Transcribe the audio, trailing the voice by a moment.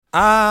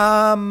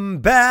I'm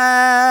back.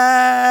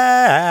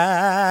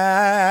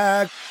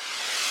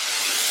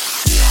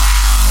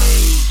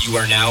 You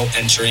are now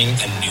entering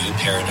a new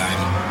paradigm.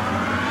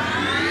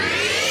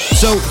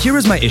 So here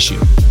is my issue.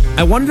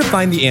 I wanted to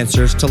find the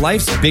answers to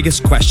life's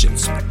biggest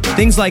questions.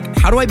 Things like,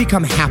 how do I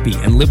become happy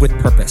and live with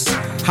purpose?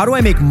 How do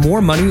I make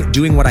more money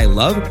doing what I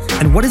love?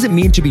 And what does it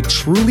mean to be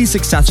truly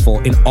successful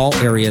in all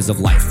areas of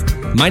life?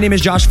 My name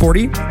is Josh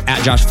Forti,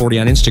 at Josh Forti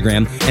on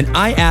Instagram, and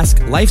I ask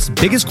life's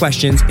biggest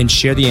questions and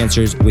share the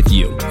answers with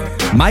you.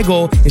 My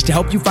goal is to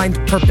help you find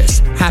purpose,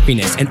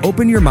 happiness, and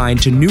open your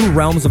mind to new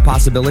realms of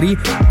possibility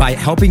by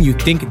helping you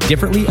think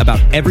differently about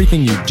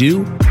everything you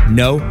do,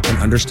 know, and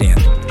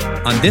understand.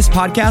 On this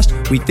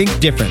podcast, we think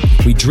different,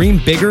 we dream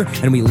bigger,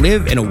 and we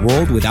live in a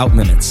world without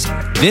limits.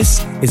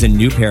 This is a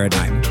new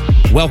paradigm.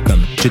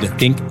 Welcome to the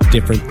Think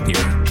Different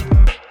Theory.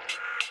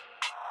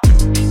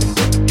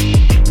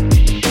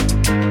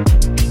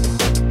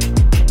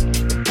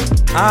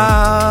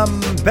 I'm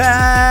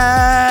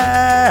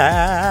back.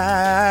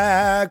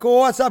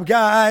 What's up,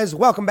 guys?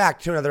 Welcome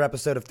back to another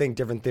episode of Think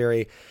Different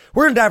Theory.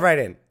 We're going to dive right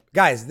in.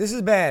 Guys, this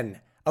has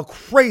been a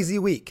crazy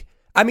week.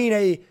 I mean,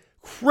 a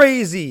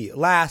crazy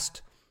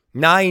last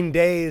 9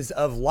 days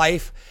of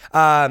life.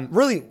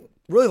 Really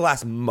the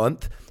last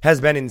month has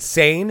been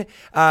insane.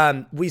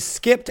 We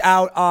skipped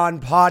out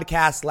on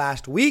podcasts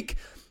last week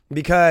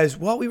because,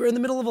 well, we were in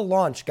the middle of a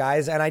launch,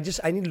 guys, and I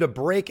needed a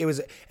break. It was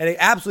an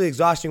absolutely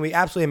exhausting week,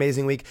 absolutely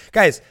amazing week.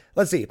 Guys,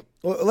 let's see.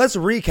 Let's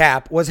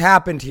recap what's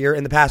happened here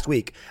in the past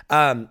week.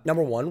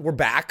 Number one, we're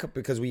back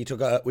because we took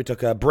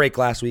a break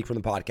last week from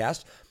the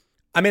podcast.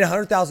 I made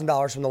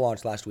 $100,000 from the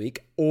launch last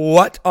week.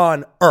 What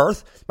on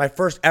earth? My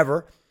first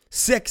ever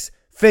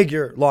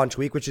six-figure launch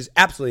week, which is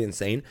absolutely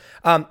insane.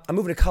 I'm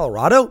moving to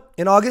Colorado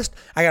in August.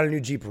 I got a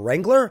new Jeep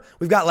Wrangler.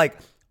 We've got like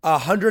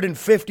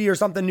 150 or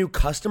something new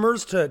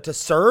customers to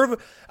serve.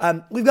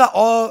 We've got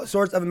all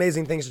sorts of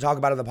amazing things to talk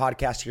about on the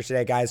podcast here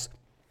today, guys.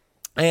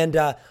 And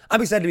I'm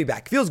excited to be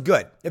back. Feels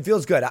good. It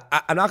feels good.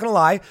 I'm not going to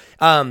lie.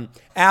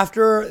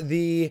 After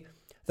the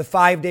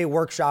 5-day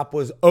workshop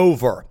was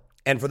over,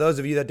 and for those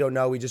of you that don't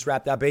know, we just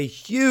wrapped up a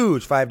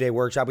huge 5-day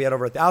workshop. We had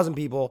over 1,000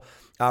 people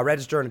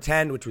register and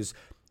attend, which was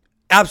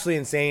absolutely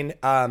insane.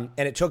 And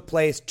it took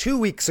place 2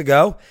 weeks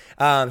ago,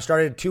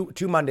 started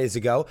two Mondays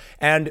ago,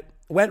 and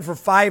went for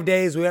 5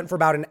 days. We went for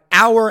about an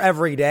hour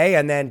every day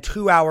and then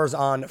 2 hours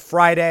on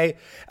Friday.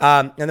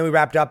 And then we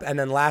wrapped up. And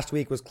then last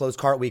week was closed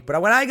cart week.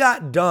 But when I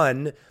got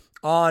done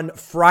on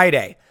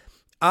Friday,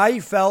 I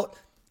felt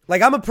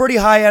like I'm a pretty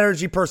high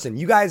energy person.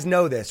 You guys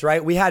know this,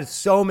 right? We had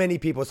so many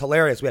people. It's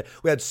hilarious.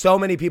 We had so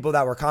many people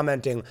that were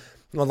commenting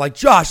on like,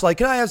 Josh, like,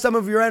 can I have some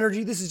of your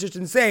energy? This is just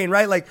insane,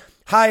 right? Like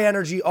high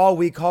energy all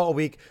week.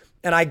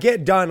 And I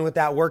get done with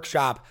that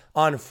workshop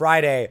on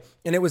Friday.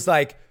 And it was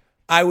like,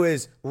 I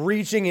was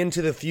reaching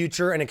into the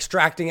future and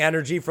extracting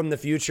energy from the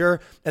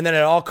future. And then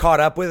it all caught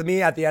up with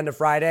me at the end of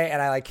Friday.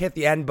 And I like hit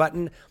the end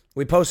button.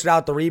 We posted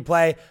out the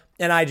replay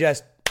and I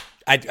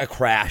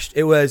crashed.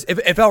 It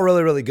felt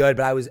really, really good,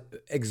 but I was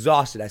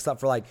exhausted. I slept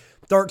for like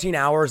 13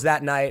 hours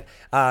that night.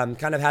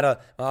 Kind of had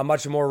a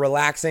much more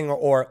relaxing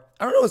or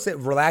I don't know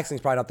if relaxing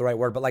is probably not the right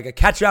word, but like a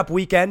catch up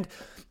weekend.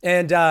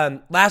 And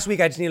last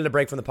week I just needed a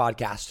break from the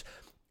podcast.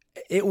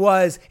 It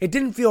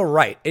didn't feel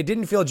right. It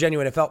didn't feel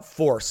genuine. It felt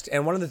forced.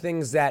 And one of the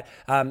things that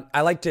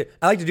I like to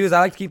do is I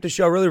like to keep the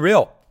show really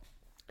real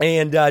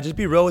and just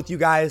be real with you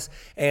guys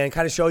and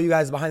kind of show you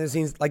guys behind the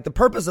scenes. Like the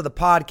purpose of the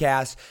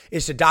podcast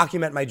is to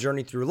document my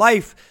journey through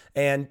life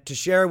and to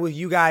share with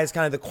you guys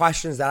kind of the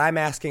questions that I'm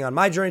asking on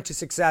my journey to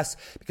success,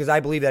 because I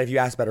believe that if you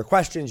ask better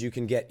questions, you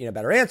can get,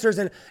 better answers.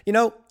 And,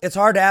 it's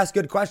hard to ask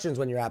good questions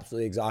when you're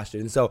absolutely exhausted.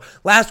 And so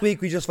last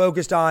week we just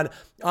focused on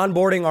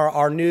onboarding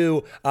our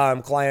new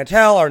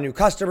clientele, our new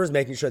customers,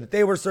 making sure that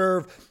they were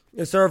served,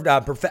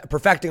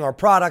 perfecting our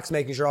products,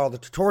 making sure all the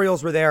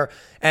tutorials were there.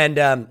 And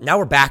now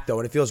we're back though,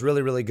 and it feels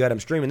really, really good.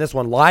 I'm streaming this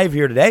one live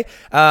here today,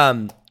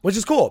 which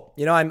is cool.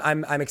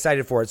 I'm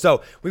excited for it.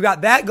 So we've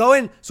got that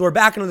going. So we're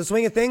back into the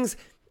swing of things.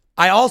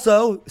 I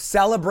also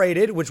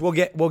celebrated, which we'll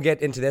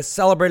get into this,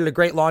 celebrated a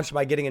great launch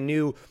by getting a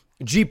new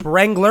Jeep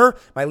Wrangler.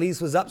 My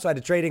lease was up, so I had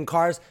to trade in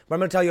cars. But I'm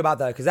going to tell you about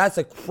that because that's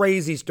a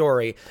crazy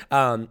story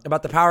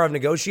about the power of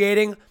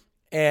negotiating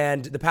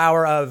and the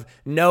power of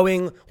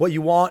knowing what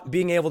you want,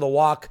 being able to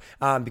walk,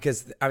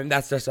 because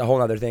that's just a whole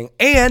other thing.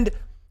 And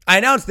I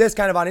announced this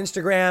kind of on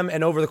Instagram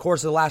and over the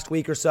course of the last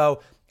week or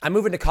so. I'm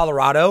moving to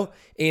Colorado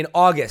in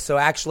August. So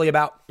actually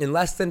in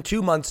less than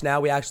 2 months now,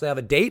 we actually have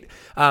a date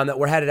that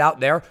we're headed out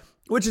there,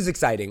 which is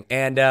exciting.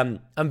 And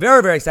I'm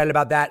very, very excited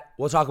about that.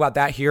 We'll talk about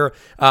that here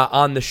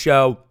on the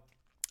show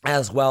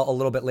as well a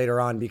little bit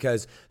later on,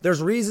 because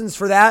there's reasons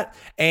for that,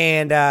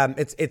 and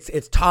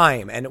it's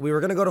time. And we were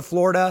going to go to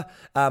Florida,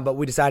 but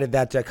we decided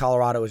that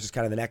Colorado was just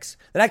kind of the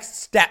next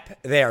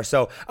step there.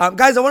 So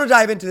guys, I want to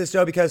dive into this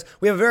show because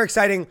we have a very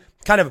exciting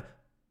kind of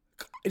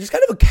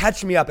a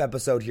catch me up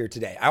episode here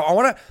today. I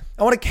want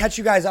to catch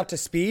you guys up to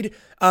speed.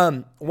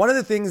 One of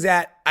the things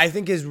that I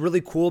think is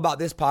really cool about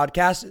this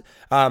podcast,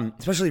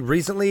 especially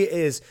recently,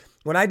 is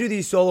when I do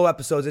these solo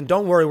episodes, and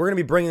don't worry, we're going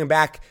to be bringing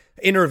back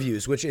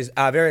interviews, which is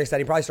very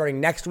exciting, probably starting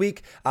next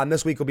week.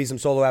 This week will be some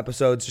solo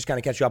episodes, just kind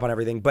of catch you up on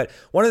everything. But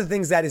one of the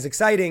things that is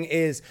exciting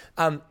is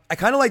I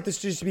kind of like this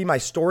just to be my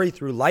story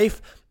through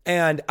life.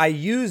 And I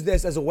use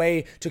this as a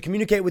way to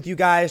communicate with you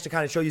guys, to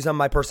kind of show you some of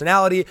my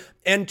personality,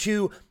 and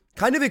to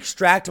kind of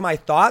extract my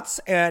thoughts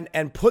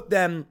and put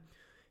them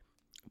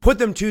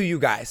to you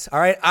guys. All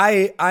right.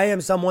 I am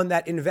someone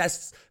that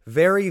invests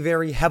very,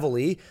 very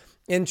heavily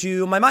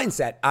into my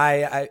mindset.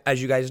 I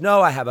as you guys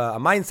know, I have a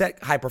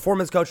mindset high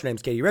performance coach. Her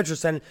name's Katie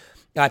Richardson.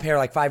 I pay her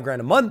like $5,000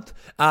 a month.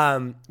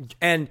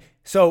 And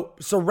so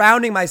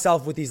surrounding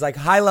myself with these like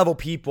high level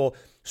people,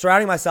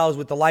 surrounding myself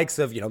with the likes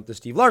of, the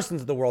Steve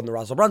Larsons of the world, and the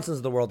Russell Brunsons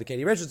of the world, the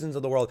Katie Richardsons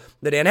of the world,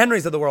 the Dan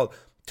Henrys of the world,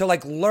 to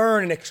like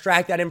learn and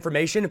extract that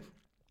information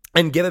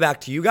and give it back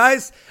to you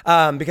guys.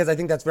 Because I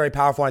think that's very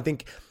powerful. I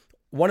think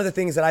one of the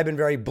things that I've been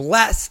very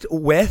blessed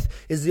with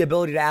is the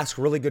ability to ask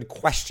really good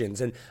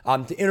questions and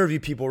to interview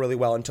people really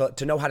well and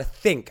to know how to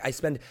think. I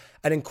spend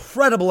an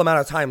incredible amount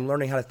of time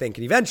learning how to think,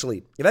 and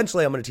eventually I'm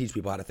going to teach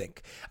people how to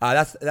think.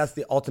 That's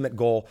the ultimate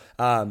goal.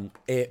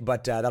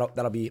 But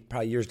that'll be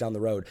probably years down the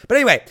road. But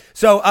anyway,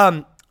 so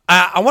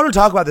I want to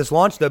talk about this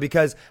launch though,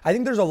 because I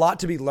think there's a lot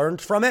to be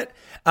learned from it.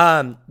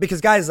 Because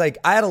guys, like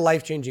I had a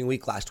life-changing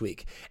week last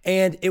week,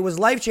 and it was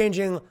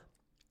life-changing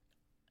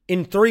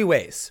in 3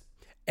 ways.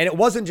 And it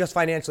wasn't just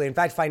financially. In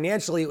fact,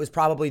 financially, it was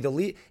probably the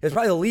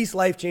least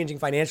life-changing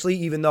financially,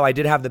 even though I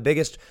did have the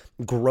biggest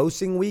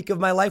grossing week of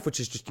my life, which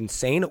is just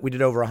insane. We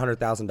did over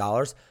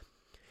 $100,000.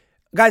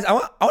 Guys, I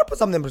want to put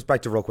something in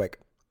perspective real quick.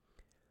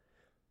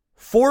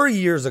 4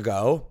 years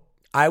ago,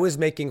 I was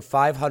making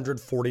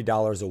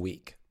 $540 a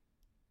week.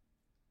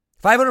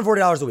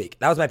 $540 a week.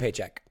 That was my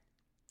paycheck.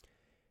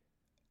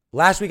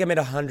 Last week, I made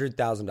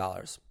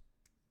 $100,000.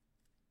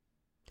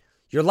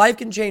 Your life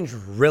can change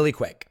really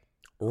quick.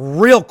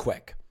 Real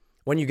quick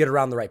when you get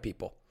around the right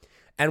people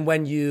and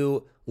when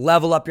you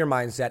level up your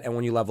mindset and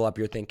when you level up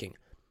your thinking.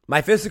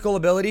 My physical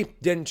ability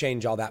didn't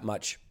change all that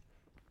much.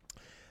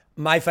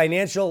 My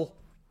financial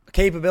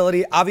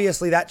capability,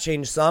 obviously that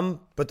changed some,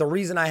 but the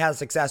reason I had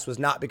success was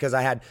not because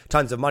I had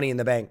tons of money in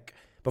the bank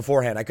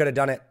beforehand. I could have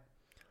done it.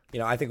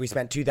 I think we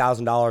spent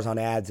 $2,000 on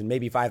ads and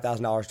maybe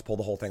 $5,000 to pull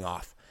the whole thing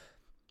off,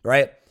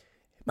 right?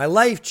 My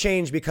life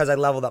changed because I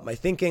leveled up my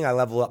thinking, I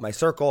leveled up my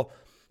circle,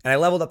 and I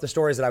leveled up the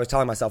stories that I was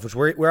telling myself, which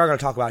we are going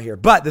to talk about here.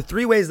 But the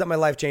 3 ways that my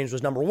life changed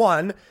was, number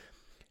 1, we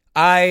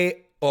had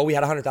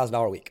 $100,000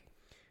 a week.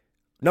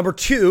 Number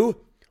 2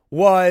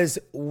 was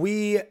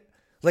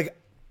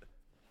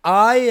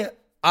I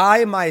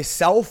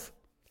myself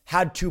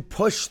had to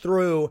push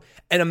through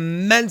an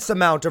immense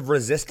amount of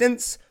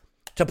resistance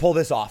to pull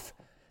this off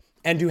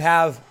and to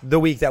have the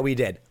week that we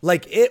did.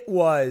 Like it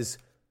was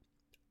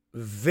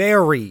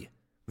very,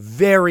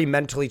 very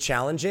mentally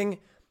challenging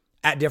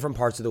at different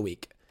parts of the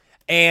week.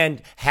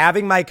 And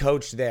having my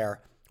coach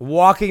there,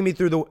 walking me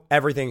through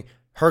everything,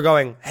 her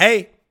going,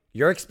 hey,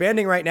 you're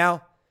expanding right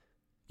now.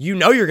 You're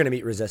going to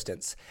meet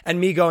resistance. And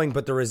me going,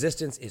 but the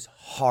resistance is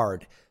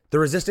hard. The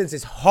resistance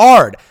is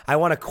hard. I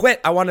want to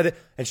quit. And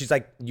she's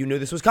like, you knew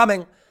this was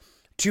coming.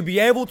 To be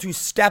able to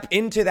step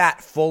into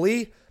that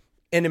fully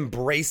and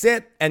embrace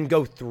it and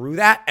go through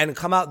that and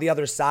come out the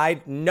other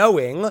side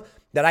knowing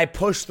that I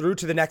pushed through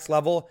to the next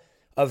level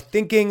of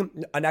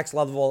thinking, a next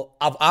level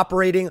of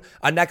operating,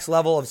 a next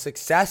level of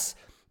success,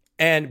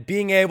 and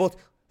being able to,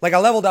 I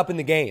leveled up in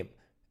the game.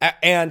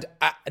 And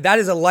that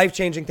is a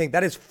life-changing thing.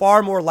 That is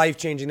far more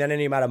life-changing than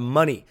any amount of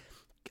money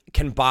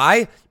can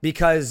buy,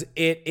 because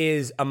it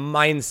is a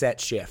mindset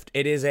shift.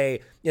 It is a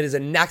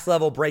next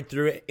level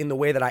breakthrough in the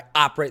way that I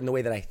operate, in the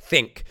way that I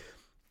think.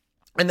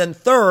 And then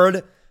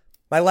third,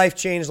 my life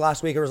changed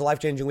last week. It was a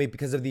life-changing week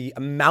because of the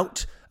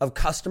amount of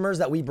customers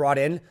that we brought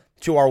in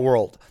to our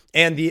world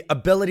and the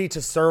ability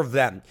to serve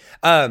them.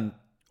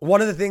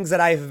 One of the things that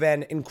I've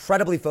been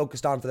incredibly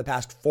focused on for the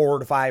past 4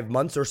 to 5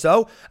 months or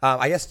so,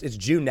 I guess it's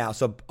June now,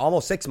 so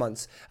almost 6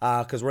 months,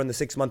 because we're in the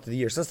 6th month of the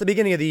year. Since the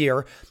beginning of the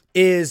year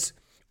is,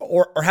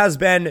 or has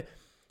been,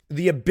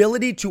 the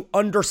ability to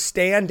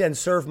understand and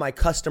serve my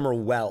customer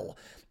well.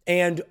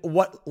 And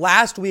what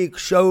last week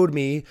showed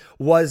me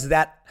was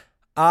that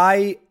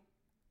I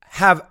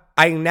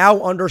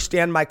now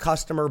understand my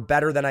customer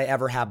better than I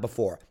ever have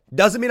before.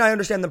 Doesn't mean I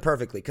understand them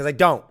perfectly, because I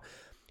don't.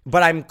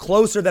 But I'm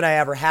closer than I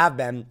ever have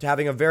been to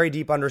having a very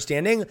deep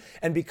understanding.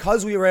 And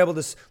because we were able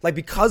to,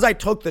 because I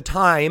took the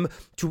time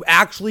to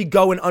actually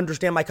go and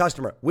understand my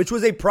customer, which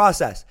was a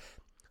process.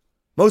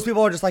 Most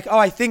people are just like, oh,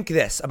 I think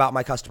this about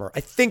my customer. I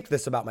think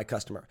this about my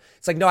customer.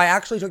 It's like, no, I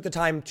actually took the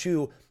time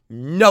to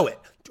know it,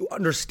 to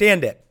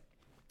understand it.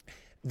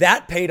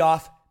 That paid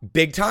off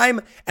big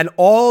time. And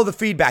all the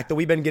feedback that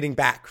we've been getting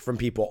back from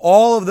people,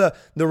 all of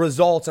the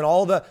results and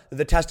all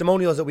the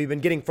testimonials that we've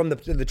been getting from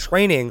the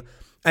training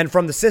and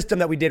from the system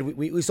that we did.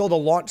 We sold a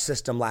launch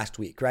system last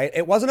week, right?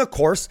 It wasn't a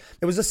course,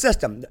 it was a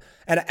system.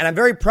 And I'm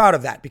very proud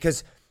of that,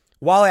 because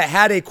while it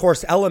had a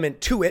course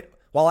element to it,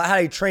 while it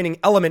had a training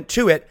element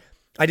to it,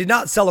 I did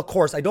not sell a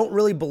course. I don't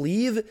really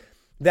believe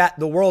that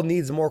the world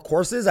needs more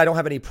courses. I don't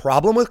have any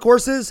problem with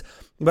courses,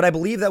 but I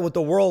believe that what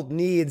the world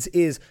needs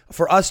is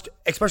for us,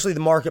 especially the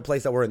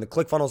marketplace that we're in, the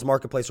ClickFunnels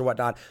marketplace or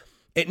whatnot,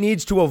 it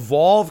needs to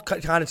evolve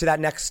kind of to that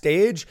next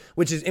stage,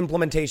 which is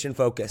implementation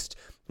focused,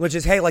 which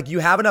is, hey, like you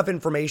have enough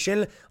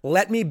information.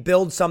 Let me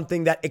build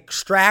something that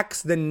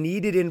extracts the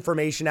needed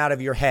information out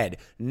of your head.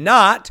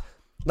 Not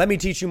let me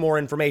teach you more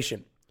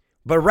information,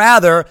 but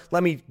rather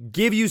let me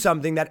give you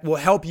something that will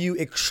help you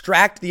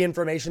extract the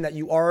information that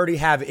you already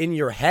have in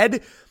your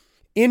head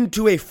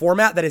into a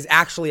format that is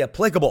actually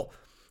applicable.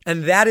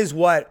 And that is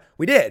what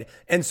we did.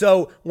 And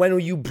so when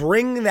you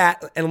bring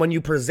that and when you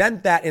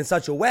present that in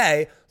such a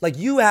way, like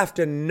you have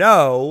to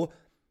know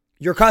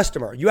your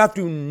customer. You have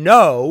to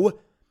know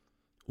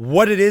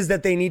what it is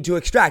that they need to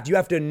extract. You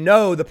have to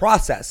know the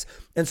process.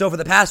 And so for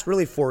the past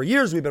really 4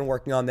 years, we've been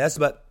working on this,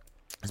 but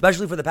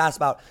especially for the past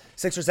about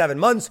 6 or 7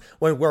 months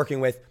when working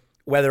with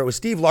whether it was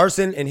Steve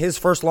Larson in his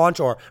first launch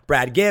or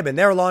Brad Gibb in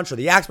their launch or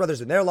the Axe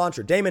Brothers in their launch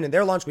or Damon in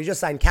their launch. We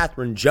just signed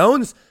Catherine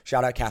Jones.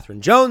 Shout out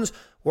Catherine Jones.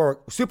 We're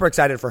super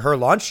excited for her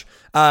launch.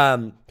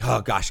 Oh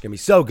gosh, it's going to be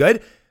so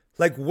good.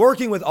 Like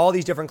working with all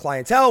these different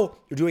clientele,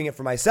 you're doing it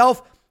for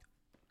myself.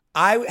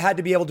 I had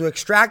to be able to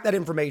extract that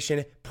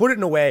information, put it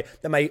in a way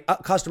that my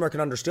customer can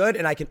understand.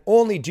 And I can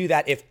only do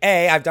that if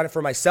A, I've done it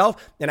for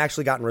myself and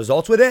actually gotten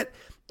results with it.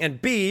 And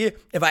B,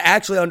 if I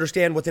actually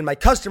understand what's in my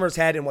customer's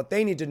head and what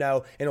they need to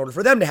know in order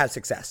for them to have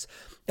success.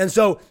 And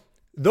so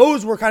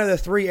those were kind of the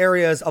 3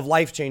 areas of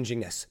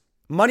life-changingness.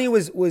 Money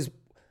was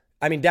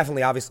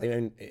definitely, obviously,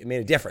 it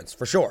made a difference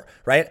for sure,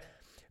 right?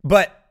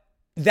 But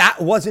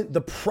that wasn't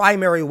the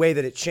primary way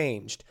that it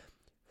changed.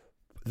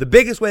 The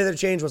biggest way that it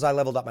changed was I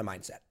leveled up my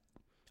mindset.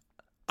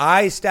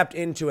 I stepped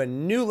into a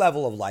new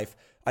level of life,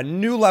 a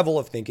new level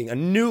of thinking, a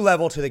new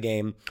level to the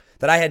game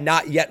that I had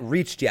not yet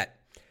reached yet.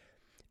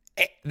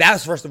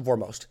 That's first and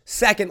foremost.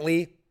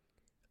 Secondly,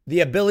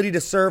 the ability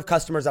to serve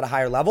customers at a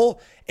higher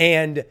level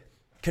and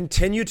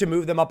continue to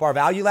move them up our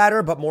value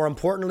ladder, but more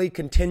importantly,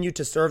 continue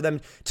to serve them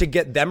to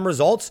get them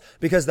results.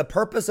 Because the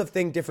purpose of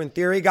Think Different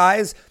Theory,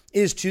 guys,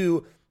 is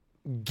to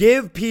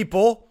give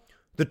people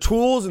the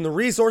tools and the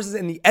resources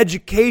and the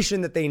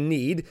education that they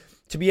need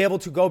to be able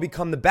to go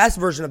become the best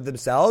version of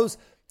themselves,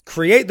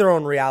 create their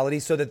own reality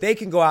so that they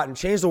can go out and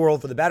change the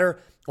world for the better,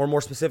 or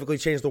more specifically,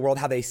 change the world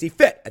how they see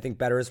fit. I think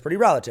better is pretty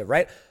relative,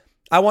 right?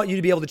 I want you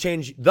to be able to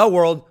change the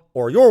world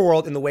or your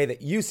world in the way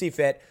that you see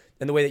fit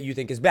and the way that you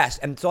think is best.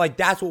 And so like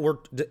that's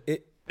what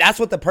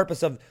the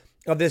purpose of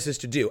this is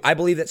to do. I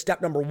believe that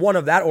step number 1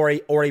 of that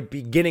or a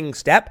beginning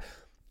step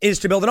is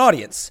to build an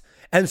audience.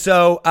 And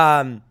so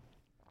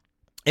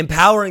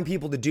empowering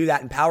people to do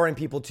that, empowering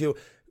people to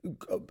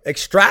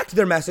extract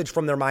their message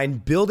from their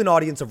mind, build an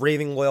audience of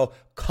raving loyal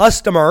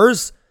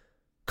customers,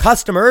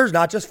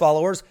 not just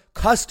followers,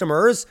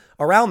 customers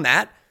around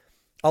that,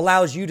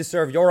 allows you to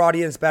serve your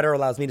audience better,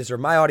 allows me to serve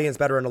my audience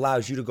better, and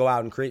allows you to go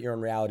out and create your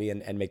own reality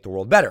and make the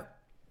world better.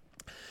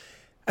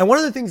 And one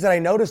of the things that I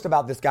noticed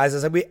about this, guys,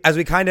 as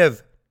we kind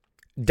of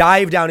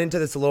dive down into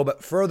this a little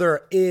bit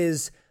further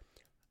is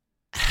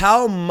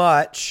how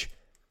much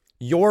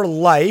your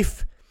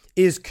life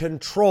is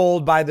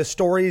controlled by the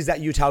stories that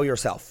you tell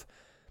yourself.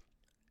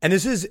 And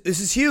this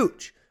is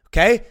huge,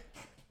 okay?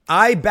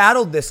 I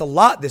battled this a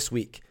lot this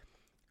week.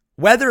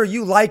 Whether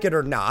you like it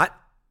or not,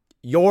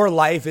 your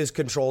life is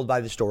controlled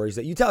by the stories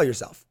that you tell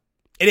yourself.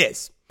 It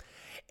is.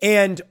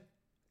 And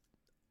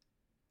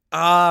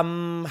how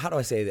do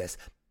I say this?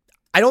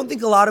 I don't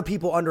think a lot of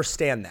people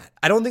understand that.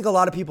 I don't think a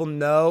lot of people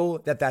know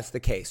that that's the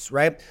case,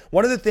 right?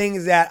 One of the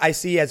things that I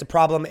see as a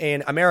problem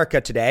in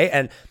America today,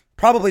 and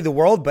probably the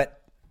world,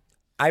 but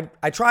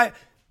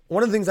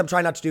one of the things I'm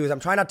trying not to do is I'm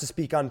trying not to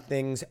speak on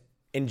things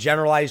in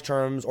generalized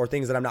terms or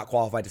things that I'm not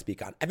qualified to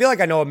speak on. I feel like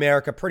I know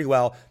America pretty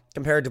well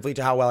comparatively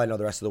to how well I know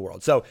the rest of the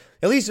world. So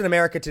at least in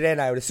America today, and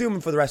I would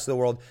assume for the rest of the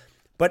world,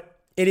 but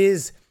it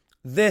is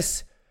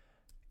this,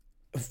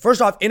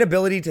 first off,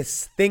 inability to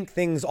think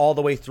things all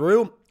the way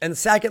through. And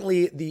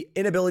secondly, the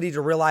inability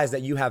to realize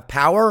that you have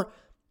power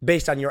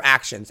based on your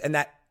actions and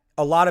that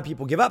a lot of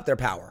people give up their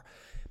power.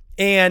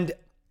 And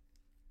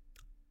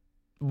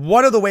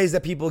one of the ways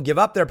that people give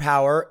up their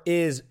power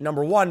is,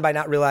 number 1, by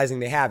not realizing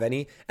they have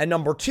any. And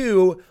number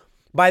 2,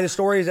 by the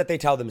stories that they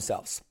tell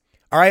themselves.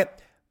 All right.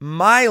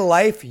 My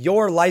life,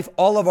 your life,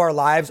 all of our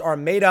lives are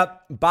made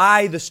up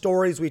by the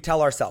stories we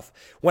tell ourselves.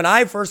 When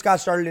I first got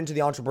started into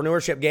the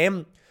entrepreneurship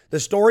game, the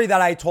story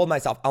that I told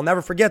myself, I'll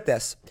never forget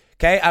this.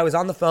 Okay. I was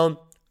on the phone.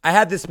 I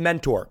had this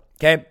mentor.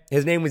 Okay.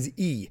 His name was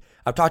E.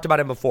 I've talked about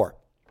him before.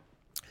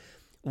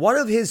 One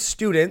of his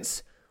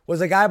students was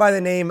a guy by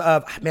the name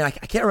of, I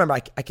can't remember.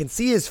 I can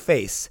see his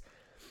face.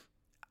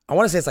 I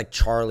want to say it's like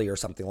Charlie or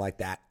something like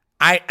that.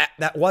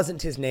 That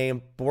wasn't his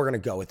name, but we're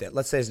going to go with it.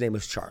 Let's say his name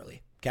was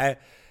Charlie. Okay.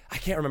 I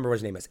can't remember what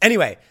his name is.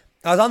 Anyway,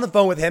 I was on the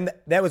phone with him.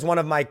 That was one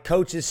of my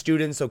coach's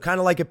students. So kind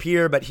of like a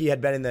peer, but he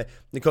had been in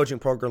the coaching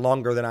program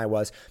longer than I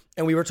was.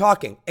 And we were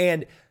talking,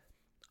 and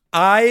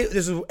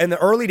this was in the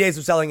early days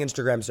of selling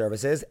Instagram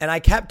services. And I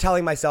kept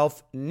telling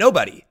myself,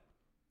 nobody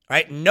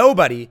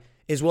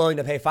is willing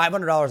to pay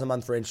 $500 a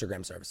month for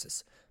Instagram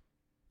services.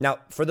 Now,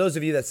 for those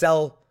of you that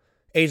sell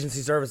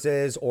agency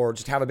services or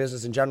just have a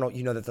business in general,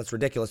 you know that that's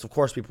ridiculous. Of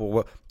course,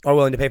 people are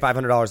willing to pay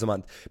 $500 a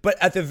month.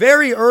 But at the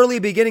very early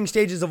beginning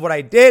stages of what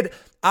I did,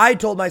 I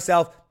told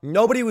myself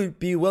nobody would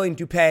be willing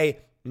to pay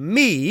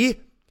me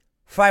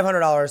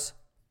 $500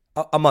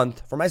 a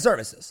month for my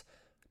services.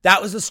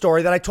 That was the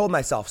story that I told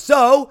myself.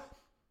 So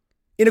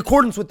in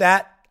accordance with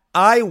that,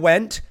 I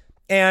went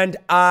and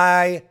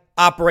I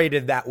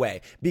operated that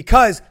way.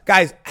 Because,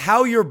 guys,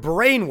 how your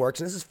brain works,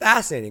 and this is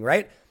fascinating,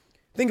 right?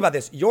 Think about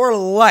this. Your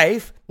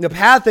life, the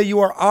path that you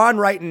are on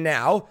right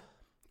now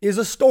is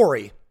a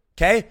story,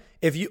 okay?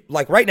 If you,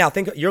 like right now,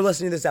 think you're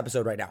listening to this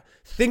episode right now.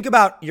 Think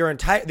about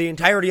the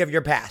entirety of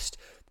your past.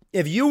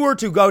 If you were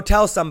to go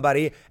tell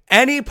somebody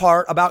any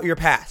part about your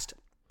past,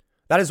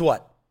 that is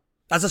what?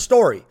 That's a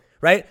story,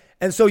 right?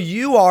 And so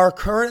you are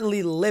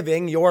currently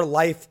living your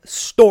life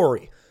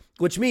story,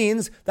 which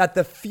means that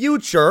the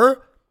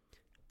future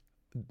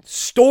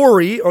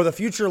story or the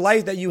future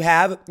life that you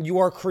have, you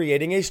are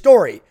creating a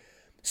story.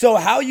 So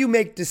how you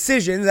make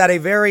decisions at a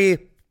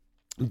very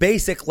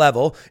basic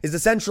level is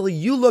essentially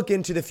you look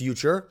into the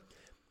future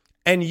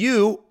and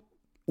you,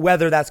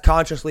 whether that's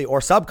consciously or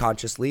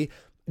subconsciously,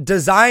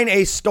 design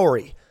a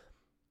story.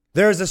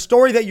 There's a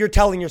story that you're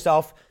telling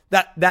yourself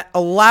that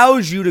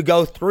allows you to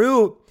go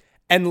through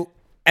and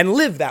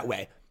live that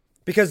way,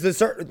 because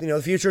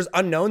the future is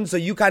unknown. So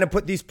you kind of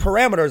put these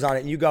parameters on it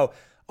and you go,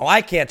 oh,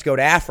 I can't go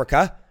to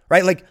Africa,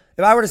 right? Like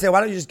if I were to say,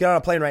 why don't you just get on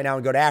a plane right now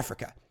and go to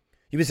Africa?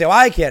 You would say, well,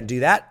 I can't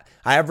do that.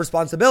 I have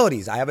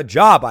responsibilities. I have a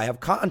job. I have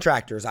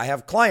contractors. I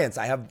have clients.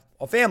 I have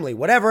a family,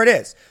 whatever it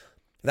is.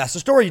 That's the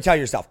story you tell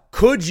yourself.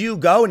 Could you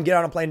go and get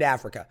on a plane to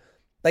Africa?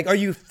 Like, are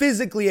you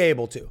physically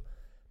able to?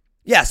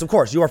 Yes, of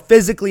course. You are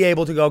physically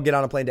able to go get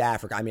on a plane to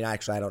Africa. I mean,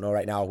 actually, I don't know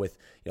right now with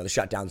the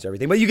shutdowns and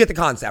everything, but you get the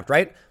concept,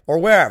 right? Or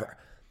wherever.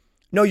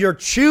 No, you're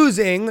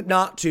choosing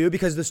not to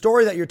because the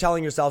story that you're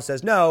telling yourself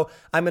says, no,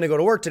 I'm going to go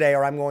to work today,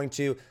 or I'm going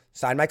to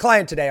sign my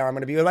client today, or I'm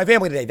going to be with my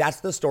family today.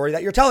 That's the story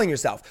that you're telling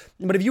yourself.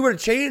 But if you were to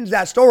change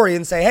that story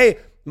and say, hey,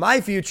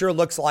 my future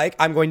looks like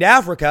I'm going to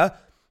Africa,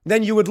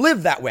 then you would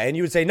live that way. And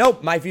you would say,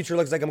 nope, my future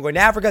looks like I'm going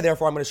to Africa,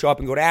 therefore I'm going to show up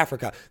and go to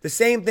Africa. The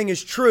same thing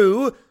is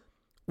true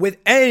with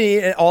any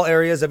and all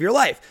areas of your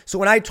life. So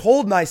when I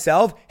told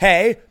myself,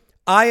 hey,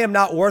 I am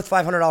not worth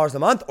 $500 a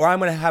month, or I'm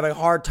going to have a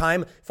hard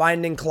time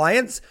finding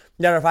clients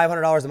that are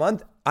 $500 a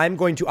month, I'm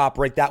going to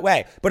operate that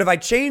way. But if I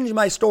change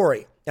my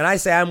story and I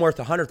say I'm worth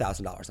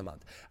 $100,000 a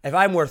month, if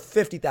I'm worth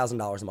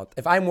 $50,000 a month,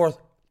 if I'm worth,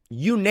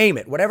 you name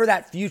it, whatever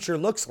that future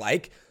looks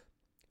like,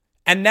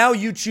 and now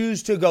you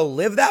choose to go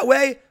live that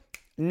way,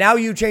 now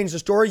you change the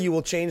story, you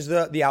will change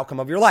the outcome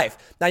of your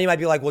life. Now you might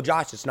be like, well,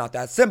 Josh, it's not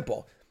that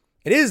simple.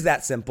 It is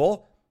that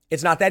simple.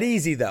 It's not that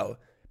easy though,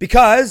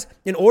 because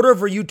in order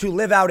for you to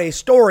live out a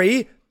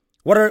story,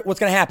 what's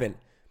going to happen?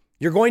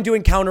 You're going to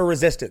encounter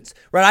resistance,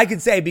 right? I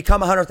could say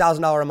become a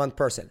 $100,000 a month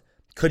person.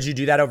 Could you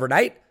do that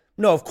overnight?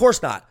 No, of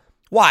course not.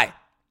 Why?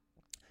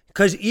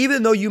 Because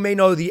even though you may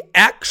know the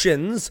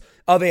actions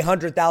of a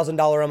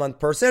 $100,000 a month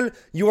person,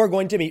 you are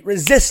going to meet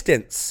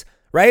resistance,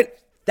 right?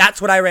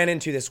 That's what I ran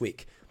into this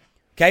week.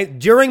 Okay.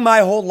 During my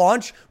whole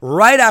launch,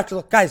 right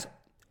after, guys,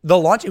 the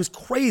launch, it was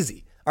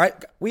crazy. All right.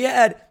 We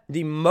had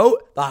the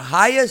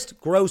highest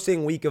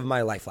grossing week of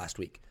my life last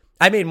week.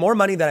 I made more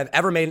money than I've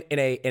ever made in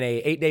a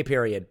 8-day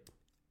period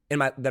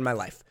than my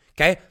life.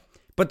 Okay.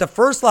 But the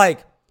first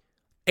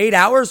 8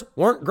 hours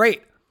weren't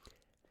great.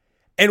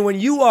 And when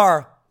you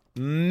are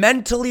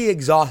mentally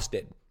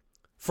exhausted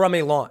from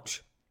a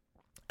launch,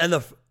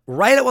 and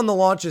right when the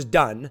launch is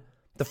done,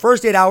 the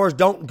first 8 hours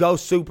don't go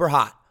super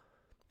hot.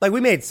 Like, we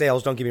made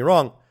sales, don't get me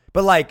wrong,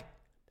 but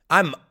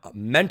I'm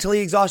mentally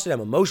exhausted, I'm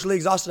emotionally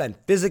exhausted, I'm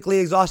physically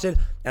exhausted,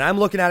 and I'm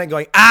looking at it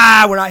going,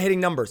 we're not hitting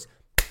numbers.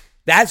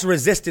 That's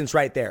resistance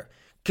right there,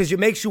 because it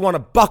makes you want to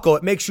buckle.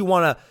 It makes you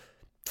want to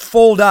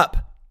fold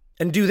up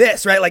and do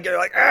this, right? Like, you're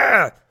like,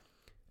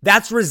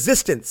 that's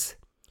resistance.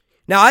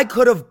 Now, I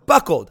could have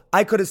buckled.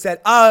 I could have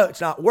said,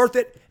 it's not worth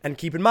it. And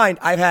keep in mind,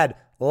 I've had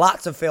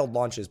lots of failed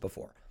launches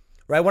before,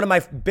 right? One of my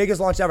biggest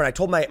launches ever, and I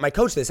told my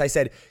coach this. I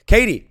said,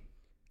 Katie,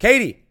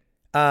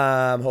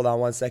 hold on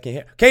one second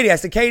here. Katie, I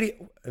said, Katie,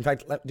 in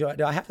fact,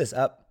 do I have this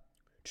up?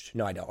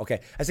 No, I don't. Okay.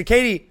 I said,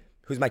 Katie,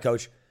 who's my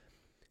coach,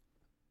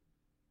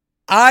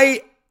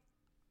 I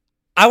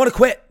want to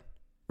quit,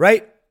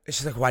 right?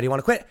 She's like, why do you want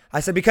to quit? I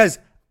said, because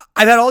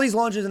I've had all these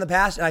launches in the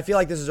past and I feel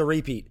like this is a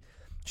repeat.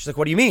 She's like,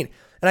 what do you mean?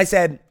 And I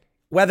said,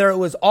 whether it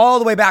was all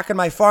the way back in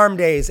my farm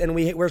days and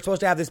we were supposed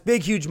to have this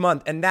big, huge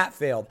month and that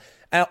failed.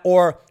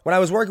 Or when I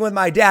was working with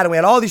my dad and we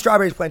had all these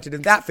strawberries planted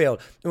and that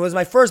failed. It was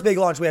my first big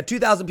launch. We had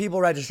 2,000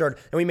 people registered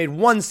and we made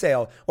one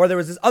sale. Or there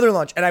was this other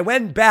launch. And I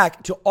went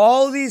back to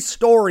all these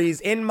stories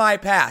in my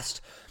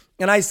past.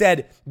 And I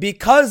said,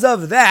 because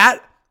of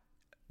that,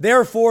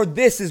 therefore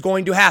this is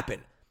going to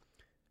happen.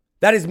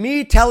 That is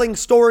me telling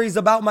stories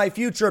about my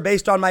future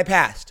based on my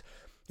past.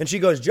 And she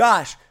goes,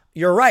 Josh,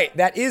 you're right.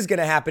 That is going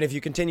to happen if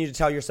you continue to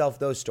tell yourself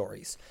those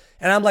stories.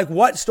 And I'm like,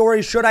 what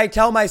stories should I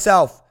tell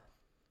myself?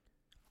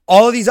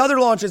 All of these other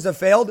launches have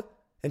failed.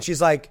 And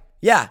she's like,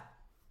 yeah,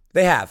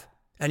 they have.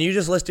 And you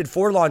just listed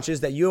 4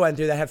 launches that you went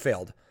through that have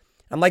failed.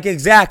 I'm like,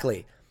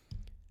 exactly.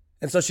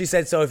 And so she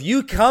said, so if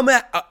you come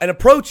at, and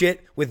approach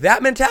it with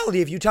that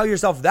mentality, if you tell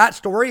yourself that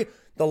story,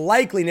 the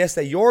likeliness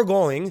that you're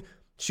going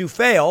to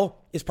fail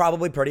is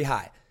probably pretty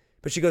high.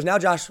 But she goes, now,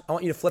 Josh, I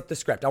want you to flip the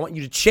script. I want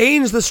you to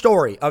change the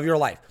story of your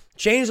life.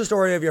 Change the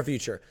story of your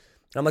future.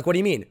 And I'm like, what do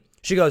you mean?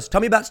 She goes, tell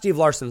me about Steve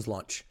Larson's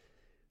launch.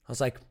 I was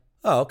like,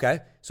 oh, okay.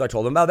 So I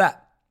told him about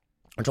that.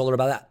 I told her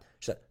about that.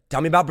 She said, tell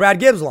me about Brad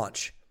Gibbs'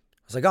 launch.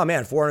 I was like, oh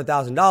man,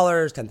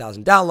 $400,000,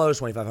 10,000 downloads,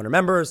 2,500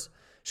 members.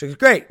 She goes,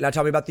 great. Now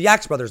tell me about the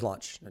Axe Brothers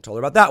launch. I told her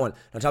about that one.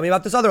 Now tell me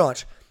about this other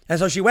launch. And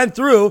so she went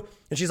through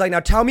and she's like, now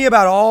tell me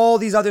about all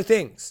these other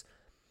things.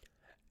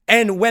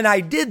 And when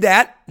I did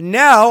that,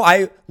 now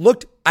I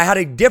had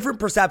a different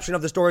perception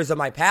of the stories of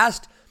my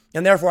past.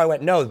 And therefore I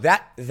went, no,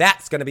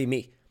 that's going to be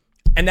me.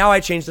 And now I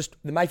changed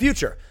my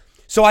future.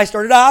 So I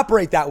started to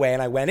operate that way.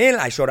 And I went in,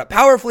 I showed up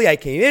powerfully. I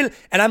came in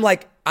and I'm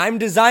like, I'm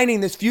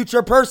designing this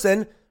future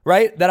person,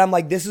 right? That I'm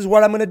like, this is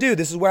what I'm going to do.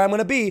 This is where I'm going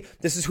to be.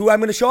 This is who I'm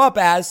going to show up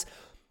as.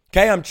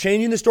 Okay, I'm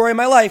changing the story of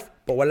my life.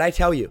 But what did I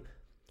tell you?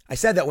 I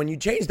said that when you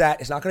change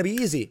that, it's not going to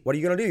be easy. What are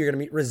you going to do? You're going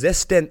to meet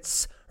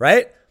resistance,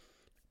 right?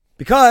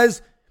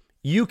 Because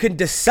you can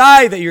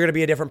decide that you're going to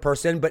be a different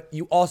person, but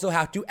you also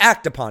have to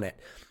act upon it.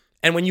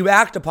 And when you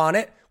act upon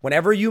it,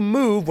 whenever you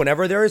move,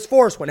 whenever there is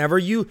force, whenever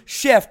you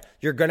shift,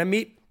 you're going to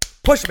meet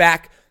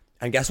pushback.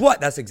 And guess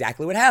what? That's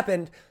exactly what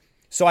happened.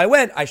 So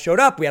I showed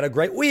up. We had a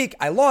great week.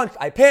 I launched,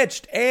 I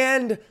pitched.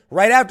 And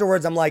right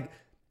afterwards, I'm like,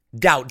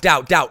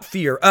 doubt,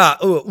 fear,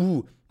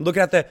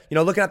 looking at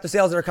the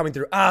sales that are coming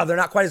through. They're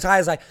not quite as high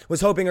as I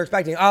was hoping or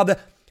expecting.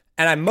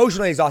 And I'm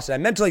emotionally exhausted.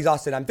 I'm mentally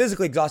exhausted. I'm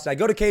physically exhausted. I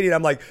go to Katie and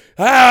I'm like,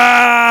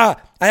 I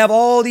have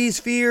all these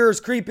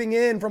fears creeping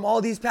in from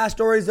all these past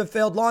stories of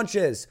failed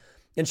launches.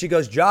 And she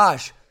goes,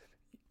 Josh,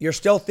 you're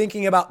still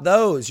thinking about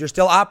those. You're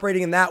still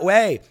operating in that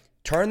way.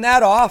 Turn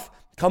that off.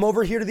 Come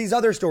over here to these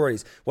other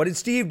stories. What did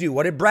Steve do?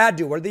 What did Brad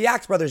do? What did the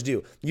Axe Brothers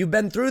do? You've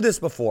been through this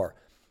before.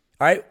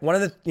 All right. One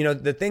of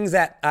the things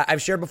that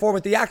I've shared before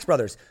with the Axe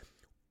Brothers,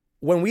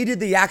 when we did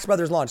the Axe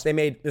Brothers launch,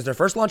 it was their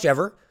first launch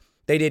ever.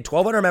 They did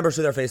 1,200 members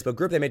to their Facebook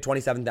group. They made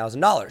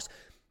 $27,000.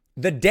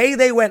 The day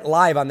they went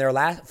live on their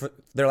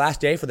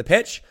last day for the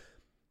pitch,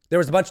 there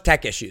was a bunch of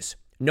tech issues.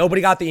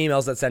 Nobody got the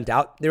emails that sent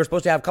out. They were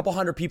supposed to have a couple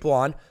hundred people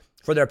on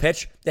for their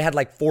pitch. They had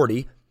like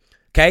 40,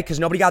 okay, because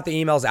nobody got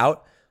the emails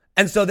out.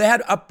 And so they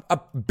had a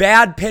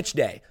bad pitch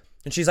day.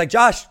 And she's like,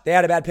 Josh, they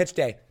had a bad pitch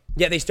day.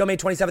 Yeah, they still made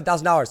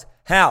 $27,000.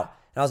 How? And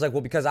I was like,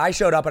 well, because I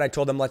showed up and I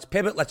told them, let's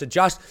pivot, let's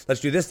adjust,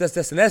 let's do this,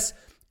 and this.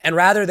 And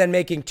rather than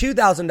making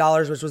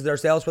 $2,000, which was their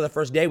sales for the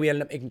first day, we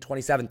ended up making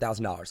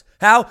 $27,000.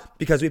 How?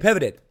 Because we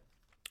pivoted.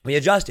 We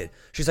adjusted.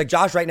 She's like,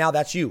 Josh, right now,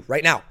 that's you.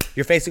 Right now,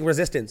 you're facing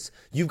resistance.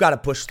 You've got to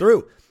push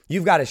through.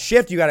 You've got to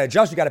shift. You got to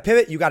adjust. You got to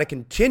pivot. You got to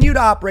continue to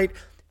operate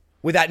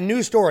with that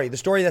new story, the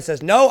story that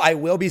says, no, I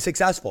will be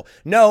successful.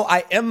 No,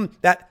 I am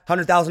that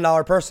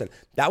 $100,000 person.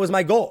 That was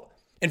my goal.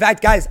 In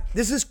fact, guys,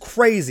 this is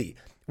crazy.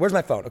 Where's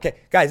my phone? Okay,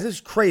 guys, this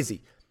is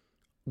crazy.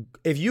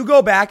 If you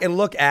go back and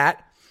look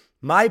at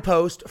my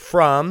post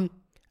from,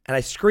 and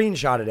I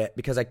screenshotted it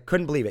because I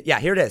couldn't believe it.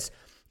 Yeah, here it is.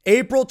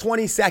 April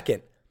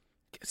 22nd.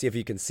 See if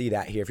you can see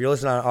that here. If you're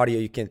listening on audio,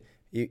 you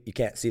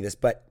can't see this,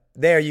 but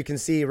there you can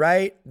see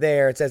right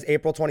there. It says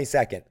April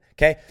 22nd.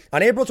 Okay.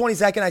 On April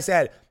 22nd, I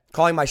said,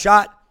 calling my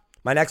shot.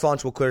 My next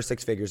launch will clear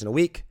 6 figures in a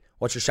week.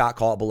 What's your shot?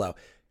 Call it below.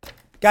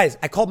 Guys,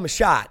 I called my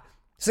shot.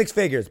 6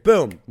 figures.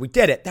 Boom. We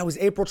did it. That was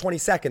April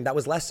 22nd. That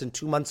was less than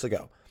 2 months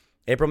ago.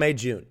 April, May,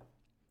 June.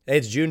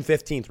 It's June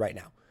 15th right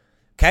now.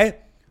 Okay.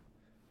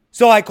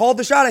 So I called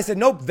the shot. I said,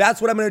 nope,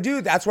 that's what I'm going to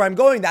do. That's where I'm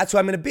going. That's who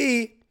I'm going to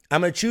be.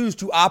 I'm going to choose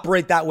to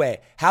operate that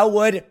way.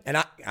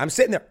 I'm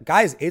sitting there.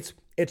 Guys, it's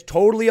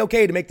totally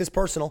okay to make this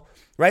personal,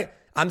 right?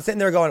 I'm sitting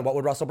there going, what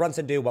would Russell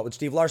Brunson do? What would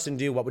Steve Larson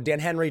do? What would Dan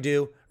Henry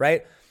do,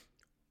 right?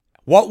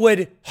 What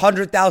would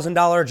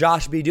 $100,000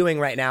 Josh be doing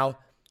right now,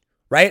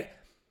 right?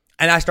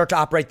 And I start to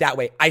operate that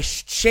way. I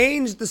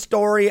changed the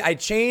story. I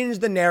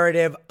changed the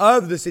narrative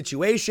of the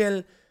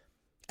situation,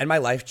 and my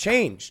life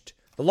changed.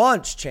 The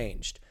launch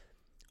changed.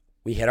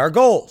 We hit our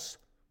goals.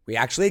 We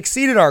actually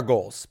exceeded our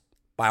goals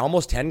by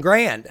almost 10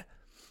 grand,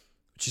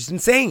 which is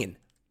insane.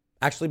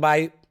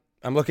 Actually,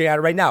 I'm looking at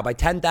it right now, by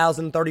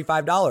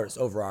 $10,035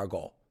 over our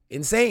goal.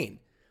 Insane.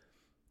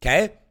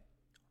 Okay?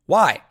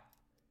 Why?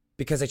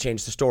 Because I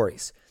changed the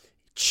stories.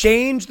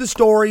 Change the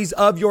stories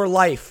of your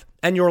life,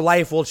 and your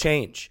life will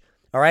change.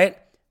 All right?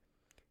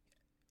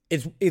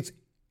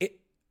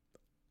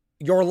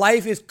 Your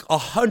life is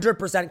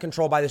 100%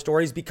 controlled by the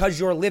stories because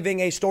you're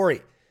living a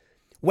story.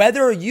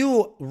 Whether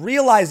you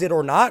realize it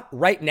or not,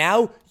 right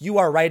now, you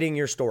are writing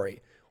your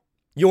story.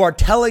 You are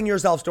telling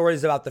yourself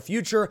stories about the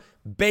future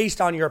based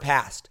on your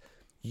past.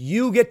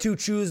 You get to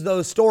choose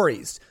those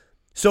stories.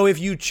 So if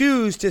you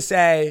choose to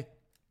say,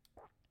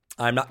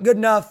 I'm not good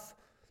enough,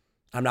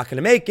 I'm not going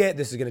to make it,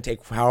 this is going to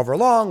take however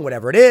long,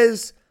 whatever it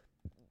is,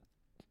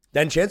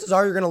 then chances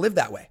are you're going to live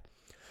that way.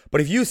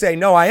 But if you say,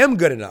 no, I am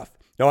good enough,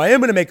 no, I am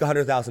going to make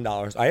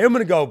 $100,000, I am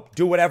going to go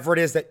do whatever it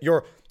is that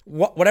you're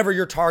whatever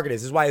your target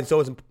is why it's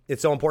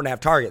so important to have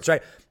targets,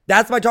 right?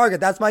 That's my target.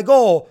 That's my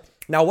goal.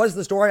 Now, what is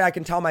the story I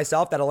can tell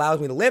myself that allows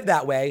me to live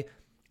that way?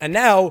 And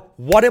now,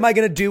 what am I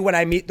going to do when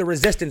I meet the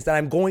resistance that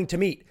I'm going to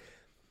meet?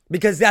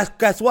 Because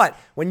guess what?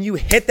 When you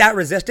hit that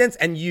resistance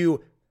and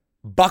you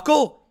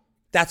buckle,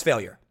 that's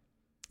failure,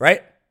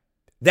 right?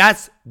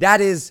 That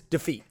is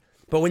defeat.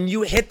 But when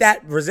you hit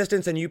that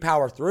resistance and you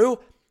power through,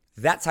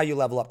 that's how you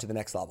level up to the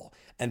next level.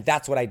 And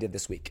that's what I did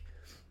this week.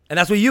 And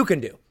that's what you can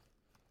do.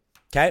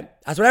 Okay?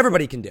 That's what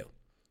everybody can do.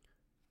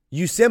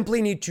 You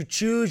simply need to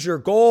choose your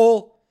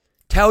goal,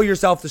 tell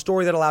yourself the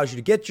story that allows you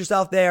to get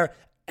yourself there,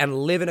 and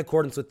live in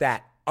accordance with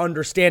that,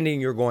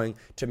 understanding you're going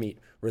to meet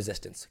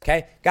resistance.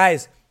 Okay?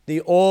 Guys, the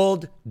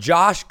old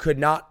Josh could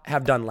not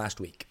have done last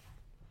week.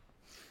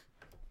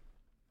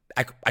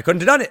 I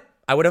couldn't have done it.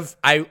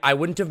 I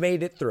wouldn't have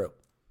made it through.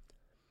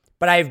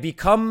 But I've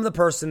become the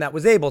person that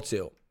was able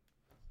to.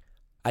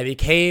 I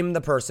became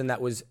the person that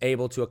was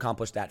able to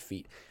accomplish that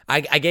feat. I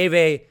gave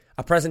a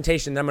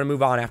presentation, then I'm going to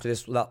move on after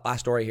this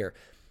last story here.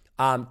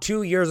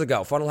 2 years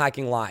ago, Funnel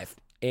Hacking Live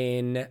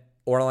in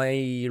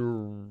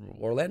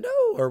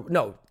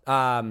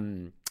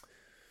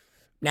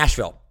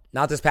Nashville.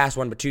 Not this past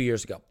one, but 2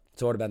 years ago.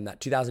 So it would have been that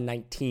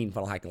 2019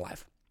 Funnel Hacking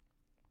Live.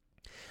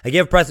 I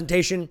gave a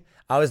presentation.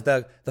 I was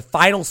the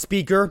final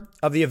speaker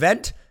of the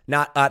event,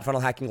 not at Funnel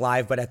Hacking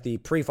Live, but at the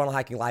pre-Funnel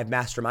Hacking Live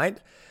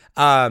Mastermind.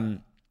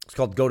 It's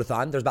called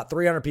Go-to-thon. There's about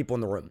 300 people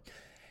in the room.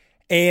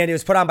 And it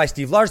was put on by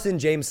Steve Larson,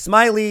 James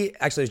Smiley.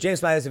 Actually, it was James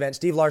Smiley's event,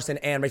 Steve Larson,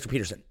 and Rachel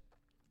Peterson.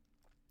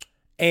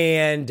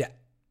 And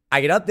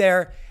I get up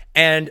there,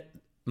 and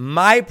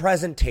my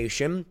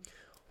presentation,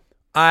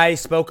 I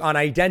spoke on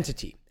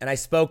identity, and I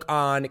spoke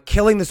on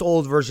killing this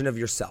old version of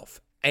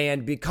yourself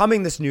and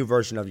becoming this new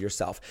version of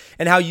yourself,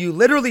 and how you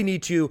literally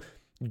need to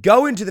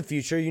go into the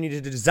future. You need to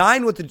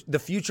design what the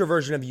future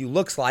version of you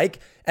looks like,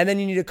 and then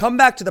you need to come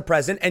back to the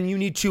present, and you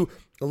need to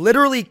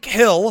literally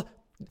kill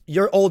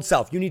your old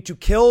self. You need to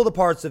kill the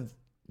parts of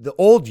the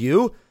old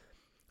you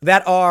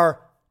that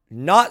are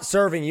not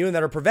serving you and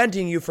that are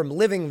preventing you from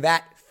living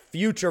that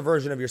future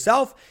version of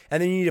yourself.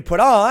 And then you need to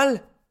put on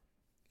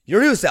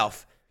your new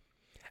self.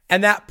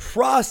 And that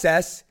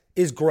process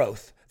is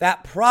growth.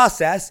 That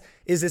process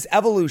is this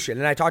evolution.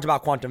 And I talked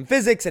about quantum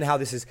physics and how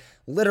this is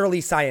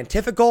literally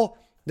scientifical.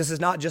 This is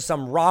not just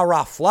some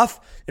rah-rah fluff.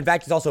 In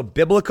fact, it's also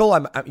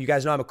biblical. You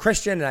guys know I'm a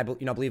Christian and I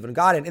believe in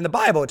God. And in the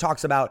Bible, it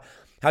talks about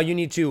how you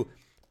need to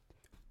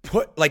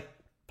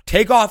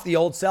take off the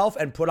old self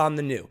and put on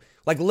the new.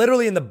 Like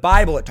literally in the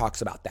Bible, it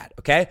talks about that,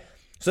 okay?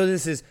 So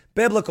this is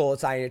biblical,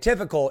 it's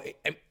scientifical.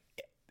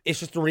 It's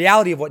just the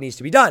reality of what needs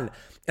to be done.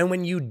 And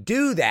when you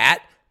do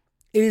that,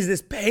 it is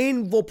this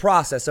painful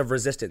process of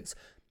resistance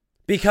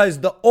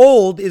because the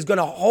old is going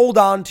to hold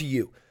on to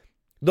you.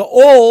 The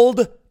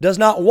old does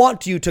not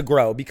want you to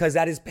grow because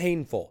that is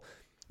painful.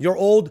 Your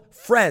old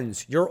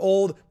friends, your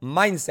old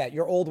mindset,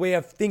 your old way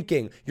of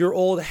thinking, your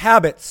old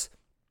habits,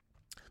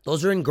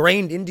 those are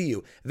ingrained into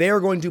you. They are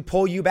going to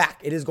pull you back.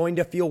 It is going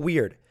to feel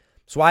weird.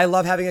 So I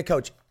love having a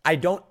coach. I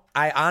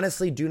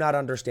honestly do not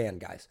understand,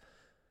 guys.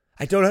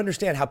 I don't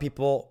understand how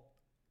people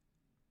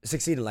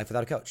succeed in life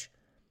without a coach.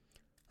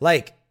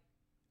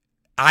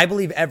 I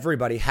believe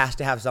everybody has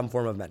to have some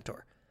form of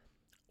mentor.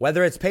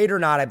 Whether it's paid or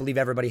not, I believe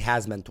everybody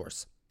has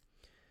mentors.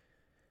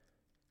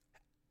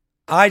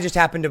 I just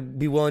happen to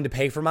be willing to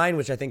pay for mine,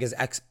 which I think has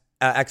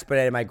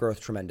expedited my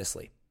growth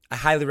tremendously. I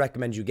highly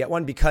recommend you get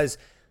one because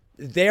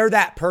they're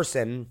that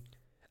person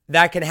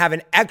that can have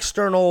an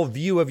external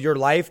view of your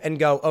life and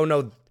go, oh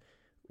no,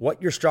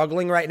 what you're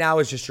struggling right now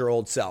is just your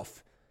old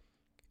self.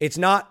 It's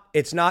not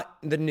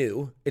the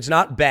new. It's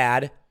not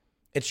bad.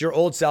 It's your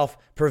old self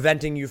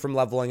preventing you from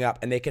leveling up,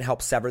 and they can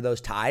help sever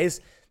those ties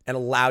and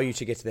allow you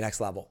to get to the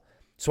next level.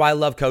 So I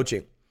love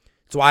coaching.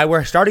 That's why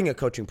we're starting a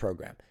coaching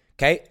program.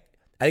 Okay.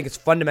 I think it's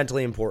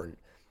fundamentally important.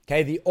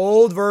 Okay. The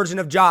old version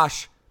of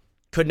Josh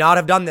could not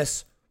have done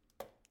this,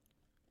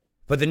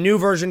 but the new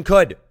version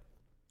could.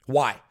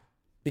 Why?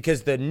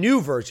 Because the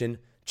new version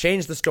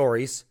changed the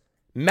stories,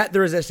 met the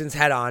resistance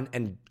head on,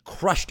 and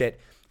crushed it.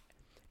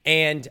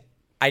 And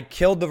I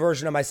killed the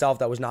version of myself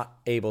that was not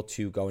able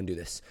to go and do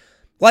this.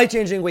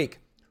 Life-changing week.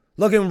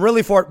 Looking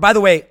really forward. By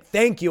the way,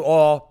 thank you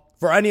all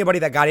for anybody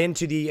that got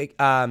into the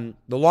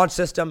launch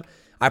system.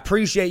 I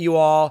appreciate you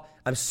all.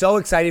 I'm so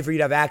excited for you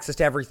to have access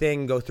to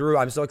everything, go through.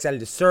 I'm so excited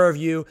to serve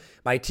you.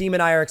 My team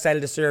and I are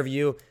excited to serve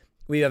you.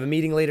 We have a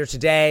meeting later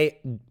today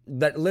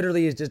that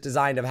literally is just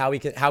designed of how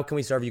can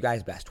we serve you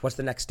guys best? What's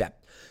the next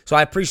step? So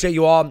I appreciate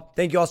you all.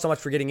 Thank you all so much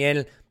for getting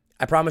in.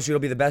 I promise you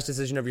it'll be the best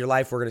decision of your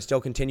life. We're going to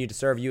still continue to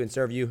serve you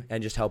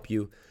and just help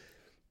you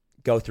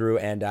go through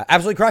and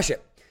absolutely crush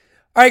it.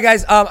 All right,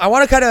 guys, I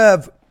want to kind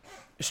of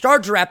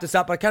start to wrap this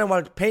up. I kind of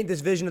want to paint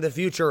this vision of the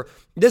future.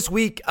 This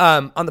week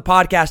on the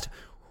podcast,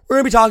 we're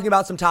going to be talking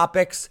about some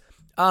topics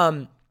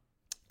kind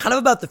of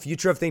about the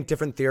future of Think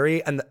Different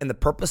Theory and the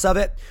purpose of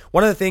it.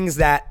 One of the things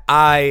that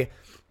I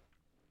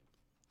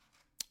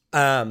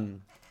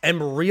am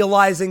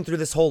realizing through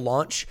this whole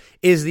launch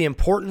is the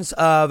importance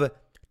of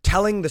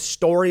telling the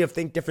story of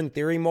Think Different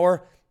Theory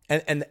more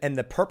and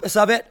the purpose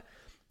of it,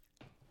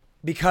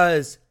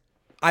 because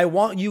I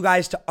want you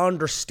guys to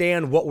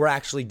understand what we're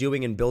actually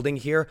doing and building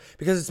here,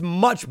 because it's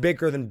much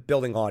bigger than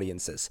building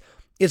audiences.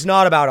 It's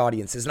not about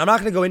audiences. And I'm not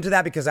going to go into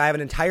that because I have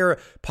an entire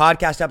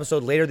podcast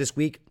episode later this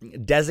week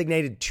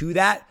designated to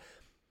that.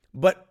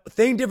 But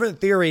Think Different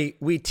Theory,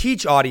 we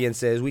teach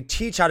audiences. We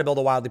teach how to build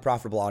a wildly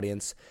profitable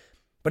audience.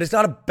 But it's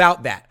not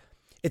about that.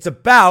 It's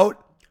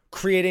about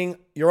creating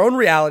your own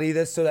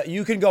reality so that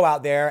you can go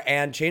out there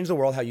and change the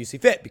world how you see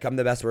fit. Become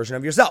the best version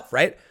of yourself,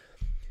 right?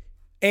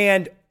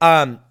 And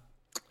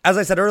as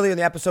I said earlier in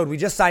the episode, we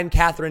just signed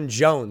Catherine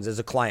Jones as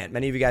a client.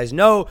 Many of you guys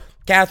know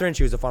Catherine.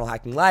 She was a funnel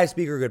hacking live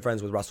speaker, good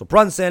friends with Russell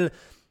Brunson,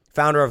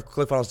 founder of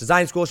ClickFunnels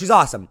Design School. She's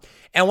awesome.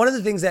 And one of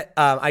the things that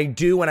I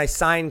do when I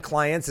sign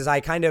clients is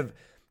I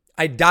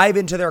dive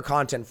into their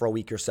content for a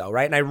week or so,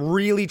 right? And I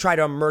really try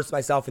to immerse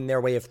myself in their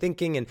way of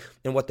thinking and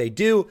what they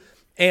do.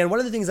 And one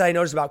of the things that I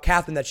noticed about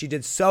Catherine that she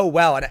did so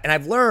well, and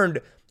I've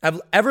learned,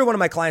 every one of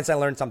my clients, I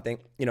learned something,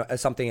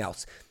 something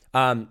else.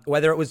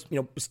 Whether it was,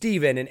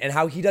 Steven and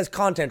how he does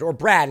content, or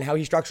Brad and how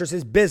he structures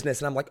his business.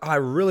 And I'm like, I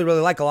really,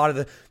 really like a lot of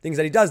the things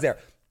that he does there.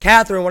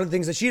 Catherine, one of the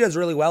things that she does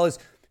really well is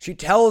she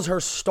tells her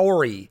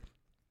story,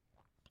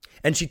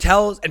 and she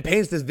tells and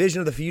paints this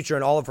vision of the future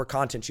in all of her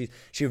content.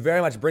 She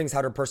very much brings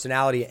out her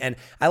personality. And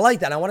I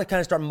like that. I want to kind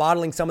of start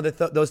modeling some of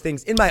those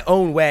things in my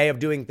own way of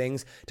doing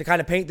things to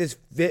kind of paint this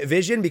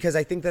vision, because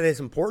I think that it's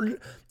important.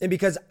 And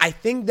because I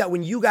think that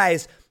when you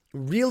guys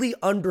really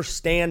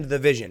understand the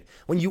vision,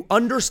 when you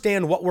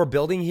understand what we're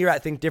building here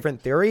at Think Different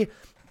Theory,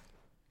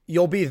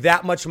 you'll be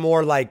that much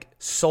more like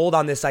sold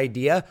on this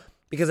idea,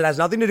 because it has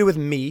nothing to do with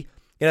me.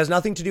 It has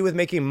nothing to do with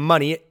making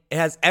money. It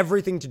has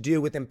everything to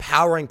do with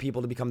empowering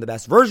people to become the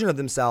best version of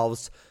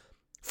themselves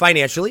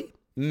financially,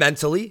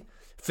 mentally,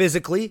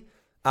 physically,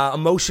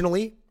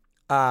 emotionally,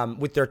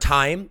 with their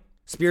time,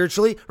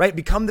 spiritually, right?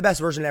 Become the best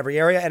version in every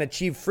area and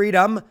achieve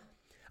freedom.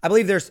 I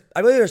believe there's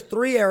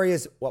 3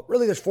 areas. Well,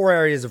 really there's 4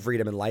 areas of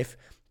freedom in life.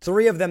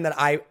 3 of them that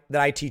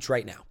I teach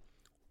right now,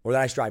 or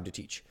that I strive to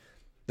teach.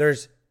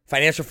 There's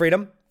financial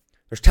freedom,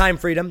 there's time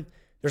freedom,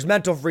 there's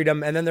mental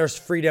freedom, and then there's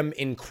freedom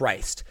in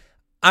Christ.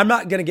 I'm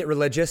not going to get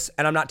religious,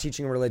 and I'm not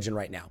teaching religion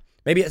right now.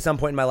 Maybe at some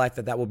point in my life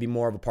that will be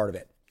more of a part of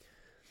it.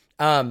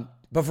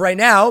 But for right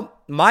now,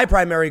 my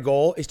primary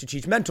goal is to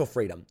teach mental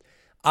freedom.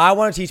 I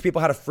want to teach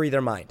people how to free their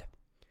mind.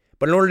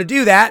 But in order to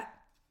do that,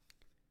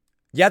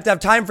 you have to have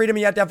time freedom, and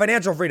you have to have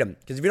financial freedom.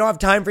 Because if you don't have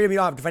time freedom, you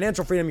don't have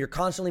financial freedom, you're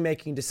constantly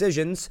making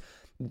decisions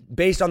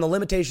based on the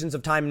limitations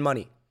of time and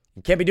money.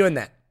 You can't be doing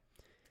that.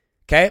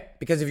 Okay?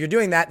 Because if you're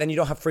doing that, then you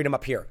don't have freedom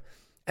up here.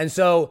 And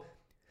so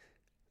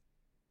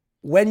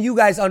when you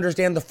guys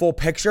understand the full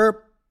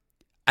picture,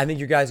 I think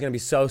you guys are going to be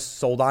so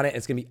sold on it.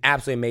 It's going to be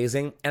absolutely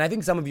amazing. And I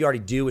think some of you already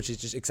do, which is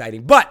just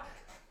exciting. But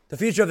the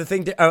future of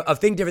Think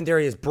Different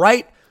Theory is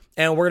bright,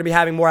 and we're going to be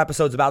having more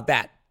episodes about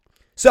that.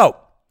 So,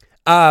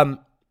 I'm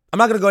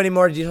not going to go any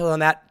more details on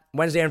that.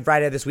 Wednesday and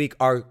Friday this week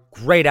are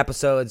great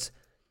episodes.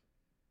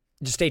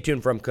 Just stay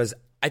tuned for them, because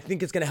I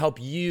think it's going to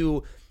help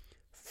you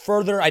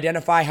further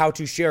identify how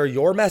to share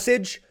your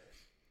message.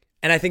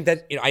 And I think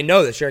that, I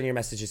know that sharing your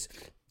message is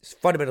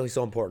fundamentally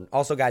so important.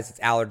 Also, guys, it's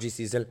allergy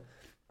season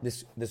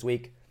this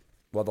week.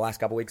 Well, the last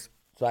couple weeks.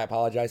 So I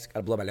apologize.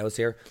 Got to blow my nose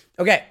here.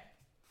 Okay.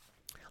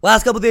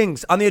 Last couple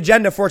things on the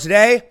agenda for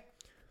today.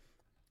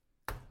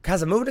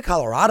 Guys, I'm moving to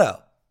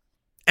Colorado.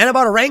 And I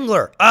bought a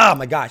Wrangler. Oh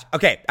my gosh.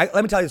 Okay. Let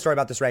me tell you the story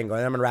about this Wrangler,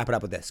 and I'm going to wrap it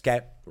up with this.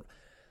 Okay.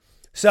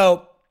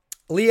 So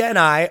Leah and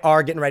I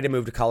are getting ready to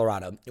move to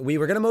Colorado. We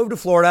were going to move to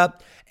Florida,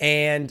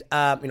 and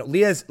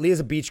Leah's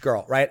a beach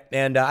girl, right?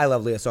 And I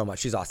love Leah so much.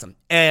 She's awesome.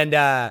 And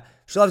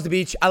she loves the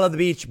beach. I love the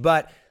beach,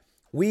 but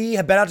we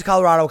have been out to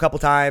Colorado a couple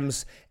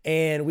times,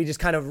 and we just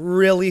kind of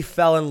really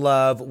fell in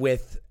love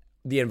with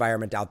the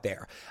environment out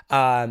there.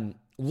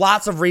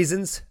 Lots of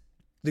reasons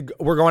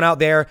we're going out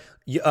there.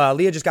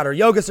 Leah just got her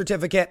yoga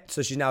certificate,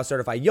 so she's now a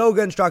certified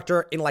yoga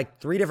instructor in like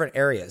 3 different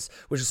areas,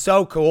 which is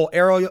so cool.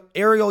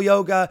 Aerial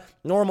yoga,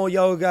 normal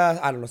yoga,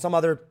 I don't know, some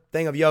other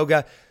thing of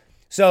yoga.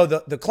 So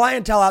the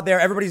clientele out there,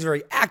 everybody's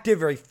very active,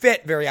 very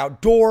fit, very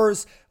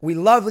outdoors. We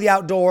love the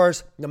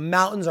outdoors. The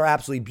mountains are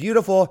absolutely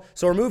beautiful.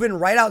 So we're moving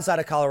right outside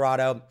of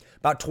Colorado,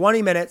 about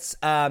 20 minutes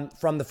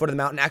from the foot of the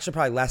mountain. Actually,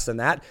 probably less than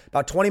that.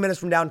 About 20 minutes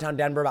from downtown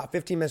Denver, about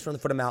 15 minutes from the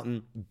foot of the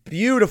mountain.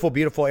 Beautiful,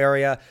 beautiful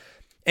area.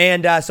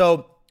 And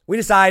so we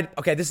decide,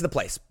 okay, this is the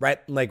place, right?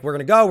 Like, we're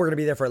going to go. We're going to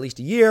be there for at least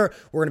a year.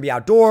 We're going to be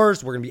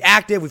outdoors. We're going to be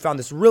active. We found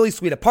this really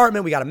sweet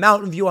apartment. We got a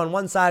mountain view on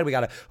one side. We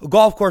got a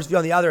golf course view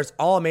on the other. It's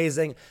all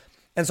amazing.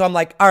 And so I'm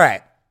like, all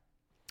right,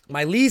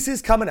 my lease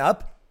is coming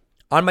up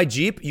on my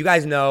Jeep. You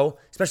guys know,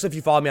 especially if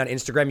you follow me on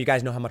Instagram, you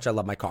guys know how much I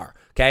love my car,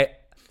 okay?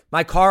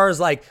 My car is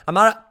like, I'm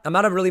not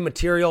a really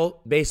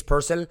material-based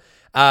person.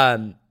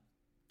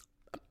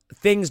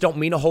 Things don't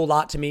mean a whole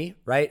lot to me,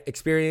 right?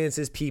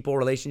 Experiences, people,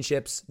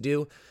 relationships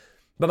do.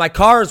 But my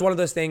car is one of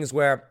those things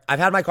where I've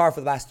had my car for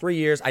the last 3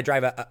 years. I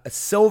drive a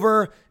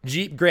silver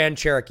Jeep Grand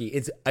Cherokee.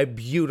 It's a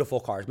beautiful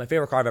car. It's my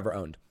favorite car I've ever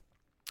owned.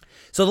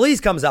 So the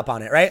lease comes up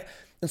on it, right?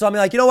 And so I'm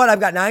like, you know what? I've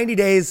got 90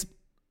 days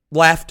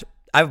left.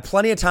 I have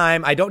plenty of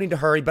time. I don't need to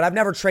hurry, but I've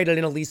never traded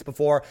in a lease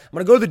before. I'm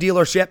going to go to the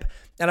dealership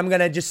and I'm going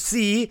to just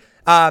see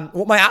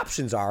what my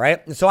options are,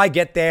 right? And so I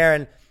get there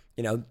and,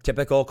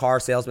 typical car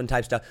salesman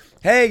type stuff.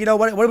 Hey,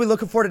 what are we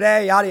looking for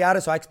today? Yada,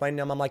 yada. So I explained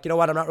to him, I'm like, you know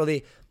what? I'm not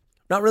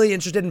really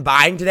interested in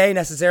buying today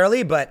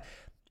necessarily, but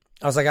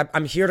I was like,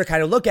 I'm here to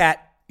kind of look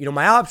at,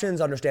 my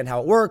options, understand how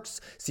it works,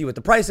 see what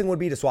the pricing would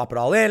be to swap it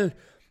all in. And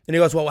he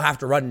goes, well, we'll have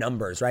to run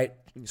numbers, right?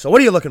 So what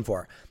are you looking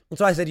for? And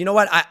so I said, you know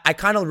what? I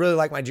kind of really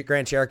like my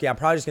Grand Cherokee. I'm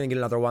probably just going to get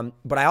another one,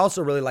 but I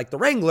also really like the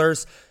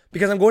Wranglers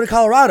because I'm going to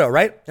Colorado,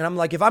 right? And I'm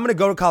like, if I'm going to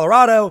go to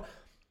Colorado,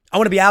 I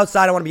want to be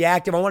outside. I want to be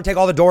active. I want to take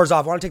all the doors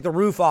off. I want to take the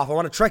roof off. I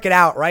want to trick it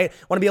out, right?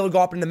 I want to be able to go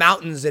up in the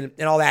mountains and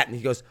all that. And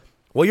he goes,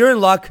 well, you're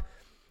in luck.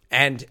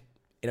 And,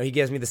 he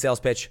gives me the sales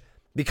pitch.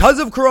 Because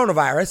of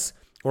coronavirus,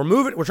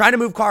 we're trying to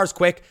move cars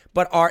quick,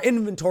 but our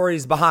inventory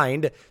is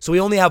behind. So we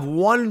only have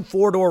one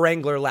 4-door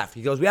Wrangler left.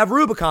 He goes, we have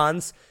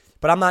Rubicons,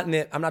 but I'm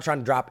not trying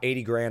to drop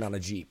 $80,000 on a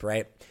Jeep,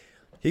 right?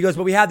 He goes,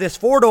 but we have this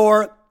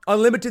 4-door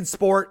Unlimited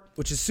Sport,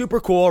 which is super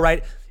cool,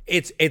 right?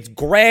 It's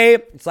gray.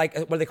 It's like,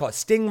 what do they call it?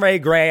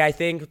 Stingray gray, I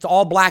think. It's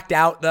all blacked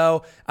out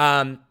though.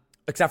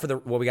 Except for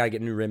we got to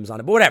get new rims on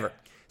it, but whatever.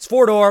 It's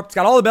 4-door. It's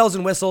got all the bells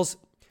and whistles.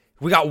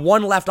 We got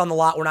one left on the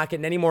lot. We're not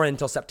getting any more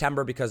until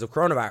September because of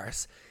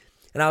coronavirus.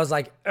 And I was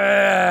like,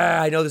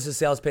 I know this is a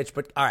sales pitch,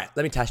 but all right,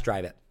 let me test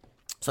drive it.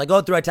 So I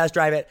go through, I test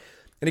drive it,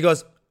 and he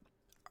goes,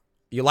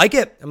 you like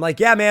it? I'm like,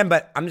 yeah, man,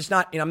 but I'm just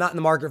not, I'm not in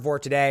the market for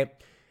it today. And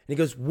he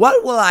goes,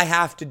 what will I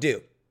have to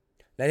do?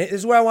 Now, this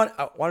is where I want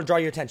to draw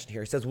your attention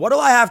here. He says, what do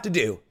I have to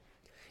do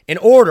in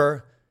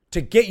order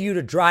to get you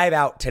to drive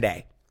out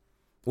today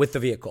with the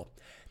vehicle?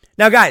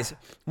 Now, guys,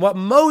 what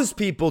most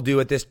people do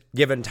at this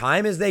given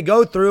time is they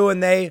go through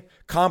and they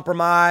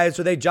compromise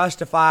or they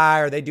justify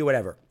or they do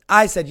whatever.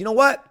 I said, you know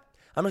what?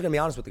 I'm just going to be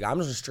honest with the guy. I'm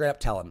just going to straight up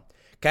tell him,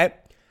 okay?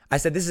 I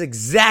said, this is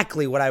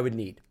exactly what I would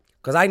need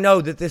because I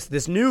know that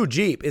this new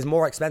Jeep is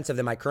more expensive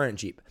than my current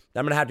Jeep.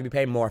 I'm going to have to be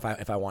paying more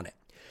if I want it.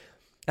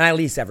 And I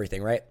lease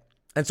everything, right?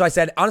 And so I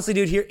said, honestly,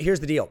 dude, here's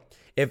the deal.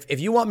 If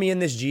you want me in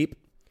this Jeep,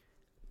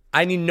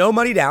 I need no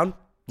money down.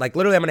 Like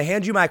literally, I'm going to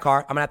hand you my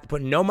car. I'm going to have to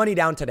put no money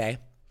down today.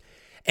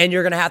 And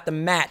you're going to have to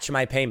match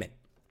my payment.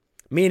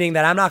 Meaning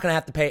that I'm not going to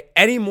have to pay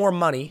any more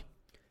money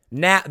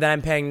now than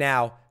I'm paying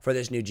now for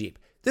this new Jeep.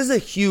 This is a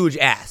huge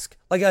ask.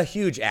 Like a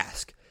huge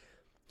ask.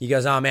 He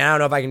goes, oh man, I don't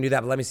know if I can do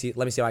that, but let me see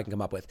what I can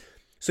come up with.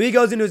 So he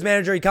goes into his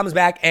manager, he comes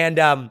back, and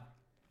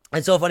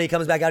it's so funny, he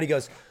comes back out, he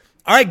goes,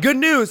 all right, good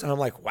news. And I'm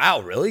like,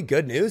 wow, really?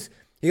 Good news?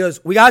 He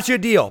goes, we got you a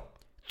deal.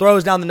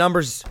 Throws down the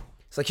numbers.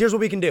 It's like, here's what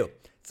we can do.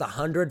 It's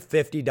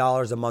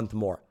 $150 a month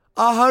more.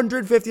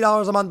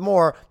 $150 a month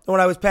more than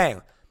what I was paying.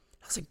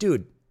 I was like,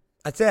 dude,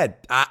 I said,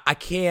 I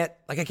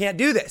can't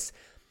do this.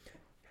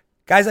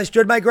 Guys, I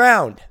stood my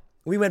ground.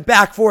 We went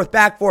back, forth,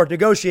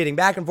 negotiating,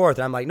 back and forth.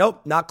 And I'm like,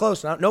 nope, not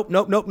close. Nope.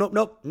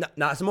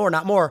 Not some more,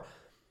 not more.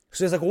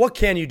 So he's like, well, what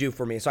can you do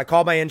for me? So I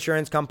called my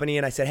insurance company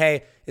and I said,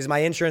 hey, is my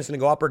insurance going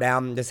to go up or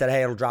down? And they said,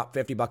 hey, it'll drop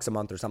 $50 a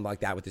month or something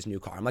like that with this new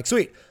car. I'm like,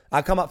 sweet.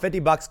 I'll come up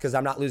 $50 because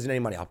I'm not losing any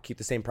money. I'll keep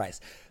the same price.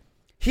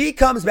 He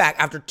comes back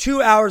after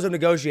 2 hours of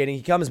negotiating.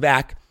 He comes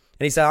back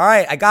and he said, all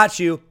right, I got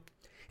you.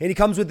 And he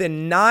comes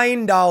within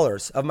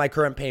 $9 of my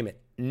current payment.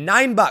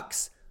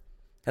 $9.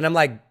 And I'm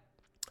like,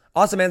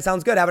 awesome, man.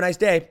 Sounds good. Have a nice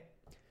day.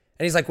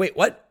 And he's like, wait,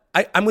 what?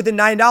 I'm within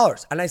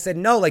 $9. And I said,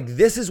 no, like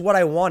this is what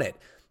I wanted.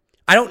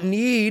 I don't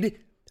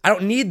need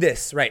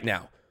this right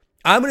now.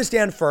 I'm going to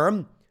stand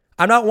firm.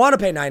 I don't want to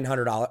pay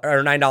 $900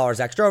 or $9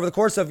 extra over the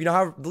course of,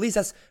 how the lease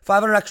has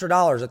 $500 extra,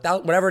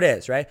 $1,000, whatever it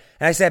is, right?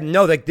 And I said,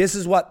 no, like this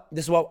is what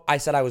I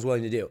said I was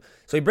willing to do.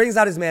 So he brings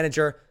out his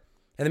manager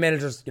and the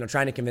manager's,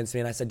 trying to convince me.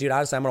 And I said, dude,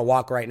 honestly, I'm going to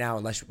walk right now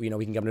unless, we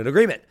can come to an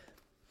agreement.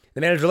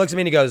 The manager looks at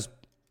me and he goes,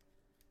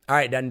 all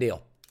right, done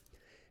deal.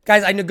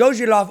 Guys, I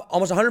negotiated off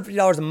almost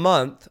 $150 a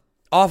month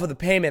off of the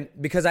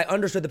payment because I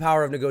understood the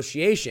power of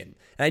negotiation.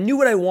 And I knew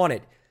what I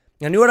wanted.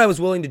 I knew what I was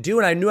willing to do,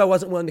 and I knew I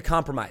wasn't willing to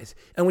compromise.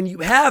 And when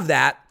you have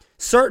that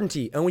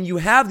certainty, and when you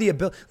have the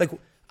ability, like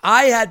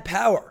I had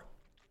power.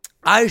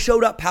 I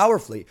showed up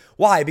powerfully.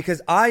 Why?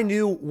 Because I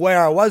knew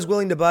where I was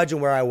willing to budge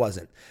and where I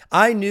wasn't.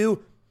 I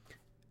knew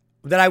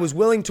that I was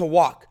willing to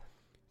walk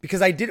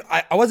because I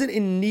wasn't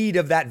in need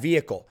of that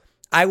vehicle.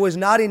 I was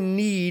not in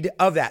need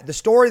of that. The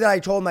story that I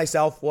told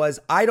myself was,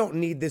 I don't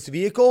need this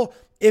vehicle.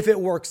 If it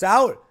works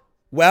out,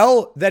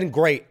 well, then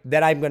great,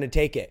 then I'm going to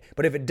take it.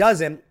 But if it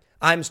doesn't,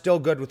 I'm still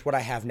good with what I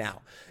have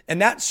now.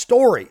 And that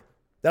story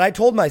that I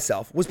told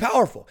myself was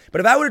powerful. But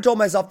if I would have told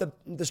myself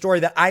the story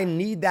that I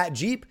need that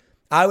Jeep,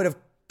 I would have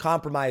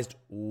compromised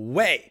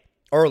way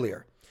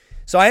earlier.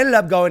 So I ended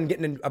up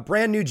getting a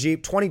brand new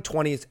Jeep,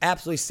 2020. It's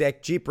absolutely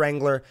sick. Jeep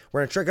Wrangler. We're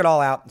going to trick it all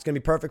out. It's going to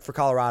be perfect for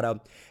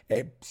Colorado.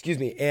 And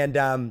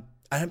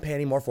I didn't pay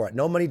any more for it.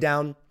 No money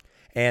down.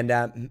 And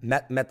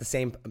met the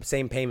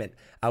same payment,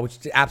 which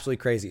is absolutely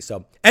crazy.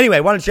 So anyway, I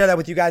wanted to share that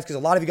with you guys because a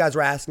lot of you guys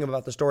were asking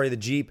about the story of the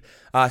Jeep,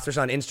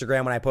 especially on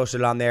Instagram when I posted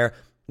it on there.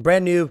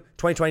 Brand new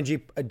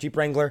 2020 Jeep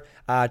Wrangler,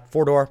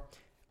 4-door.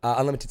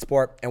 Unlimited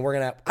Sport, and we're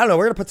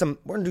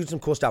gonna do some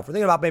cool stuff. We're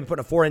thinking about maybe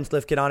putting a 4-inch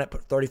lift kit on it,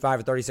 put 35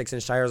 or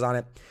 36-inch tires on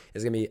it.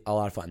 It's gonna be a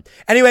lot of fun.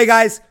 Anyway,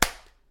 guys,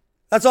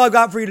 that's all I've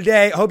got for you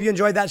today. I hope you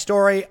enjoyed that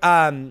story.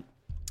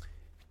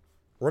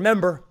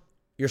 Remember,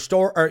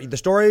 the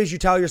stories you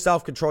tell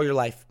yourself control your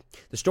life.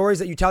 The stories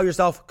that you tell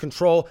yourself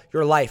control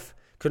your life.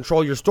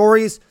 Control your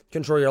stories,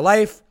 control your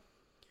life.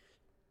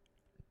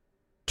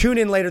 Tune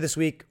in later this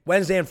week,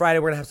 Wednesday and Friday.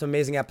 We're gonna have some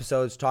amazing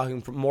episodes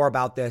talking more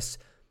about this.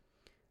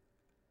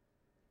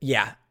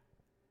 Yeah,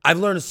 I've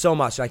learned so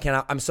much.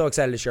 I'm so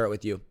excited to share it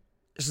with you.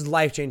 This is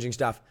life-changing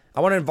stuff.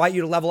 I want to invite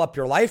you to level up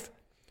your life.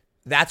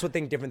 That's what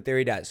Think Different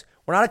Theory does.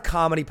 We're not a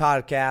comedy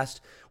podcast.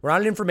 We're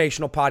not an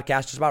informational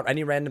podcast just about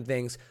any random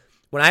things.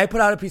 When I put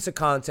out a piece of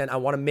content, I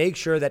want to make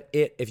sure that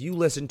if you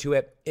listen to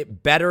it,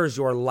 it betters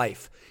your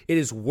life. It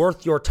is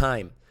worth your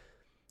time.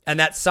 And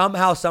that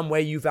somehow, some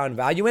way you found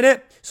value in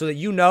it so that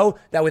you know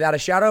that without a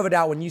shadow of a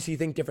doubt, when you see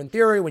Think Different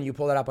Theory, when you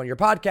pull that up on your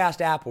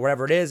podcast app or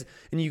whatever it is,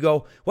 and you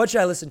go, what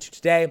should I listen to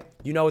today?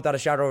 You know without a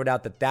shadow of a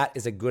doubt that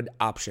is a good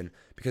option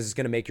because it's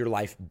going to make your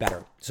life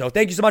better. So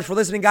thank you so much for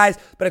listening, guys.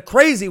 But a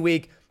crazy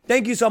week.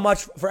 Thank you so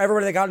much for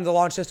everybody that got into the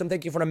launch system.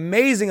 Thank you for an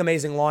amazing,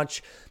 amazing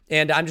launch.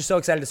 And I'm just so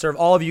excited to serve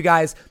all of you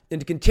guys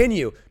and to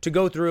continue to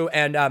go through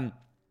and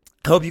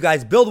I hope you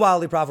guys build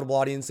wildly profitable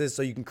audiences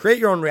so you can create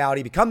your own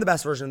reality, become the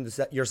best version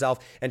of yourself,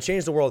 and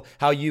change the world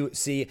how you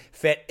see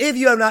fit. If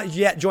you have not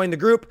yet joined the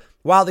group,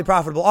 Wildly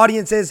Profitable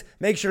Audiences,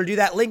 make sure to do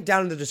that. Link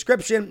down in the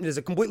description. It is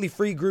a completely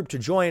free group to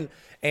join,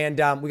 and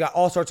we got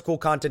all sorts of cool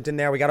content in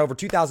there. We got over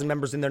 2,000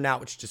 members in there now,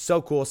 which is just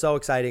so cool, so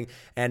exciting,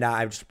 and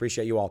I just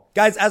appreciate you all.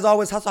 Guys, as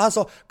always, hustle,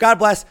 hustle. God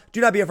bless.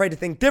 Do not be afraid to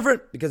think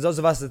different, because those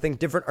of us that think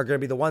different are going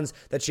to be the ones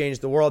that change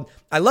the world.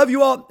 I love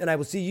you all, and I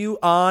will see you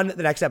on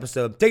the next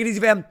episode. Take it easy,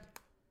 fam.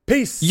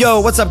 Peace.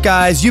 Yo, what's up,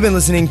 guys? You've been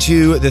listening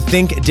to the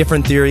Think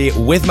Different Theory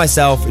with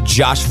myself,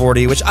 Josh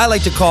Forti, which I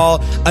like to call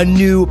a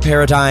new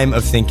paradigm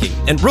of thinking.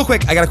 And real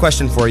quick, I got a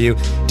question for you.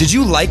 Did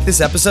you like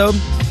this episode?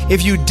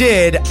 If you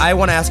did, I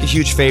want to ask a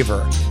huge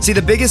favor. See,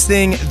 the biggest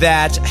thing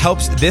that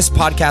helps this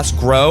podcast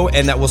grow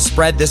and that will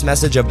spread this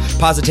message of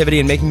positivity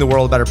and making the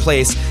world a better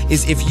place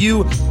is if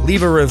you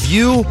leave a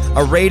review,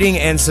 a rating,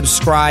 and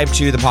subscribe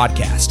to the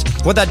podcast.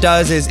 What that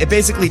does is it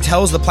basically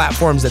tells the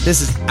platforms that this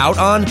is out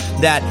on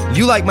that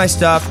you like my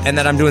stuff and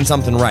that I'm doing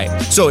something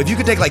right. So if you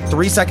could take like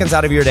 3 seconds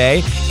out of your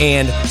day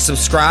and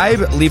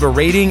subscribe, leave a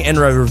rating and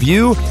a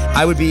review,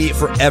 I would be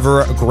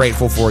forever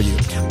grateful for you.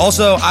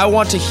 Also, I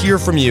want to hear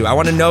from you. I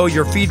want to know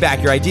your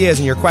feedback, your ideas,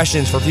 and your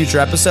questions for future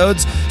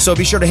episodes. So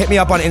be sure to hit me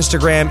up on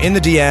Instagram in the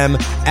DM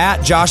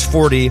at Josh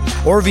Forti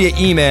or via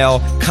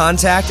email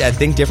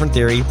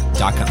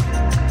contact@thinkdifferenttheory.com.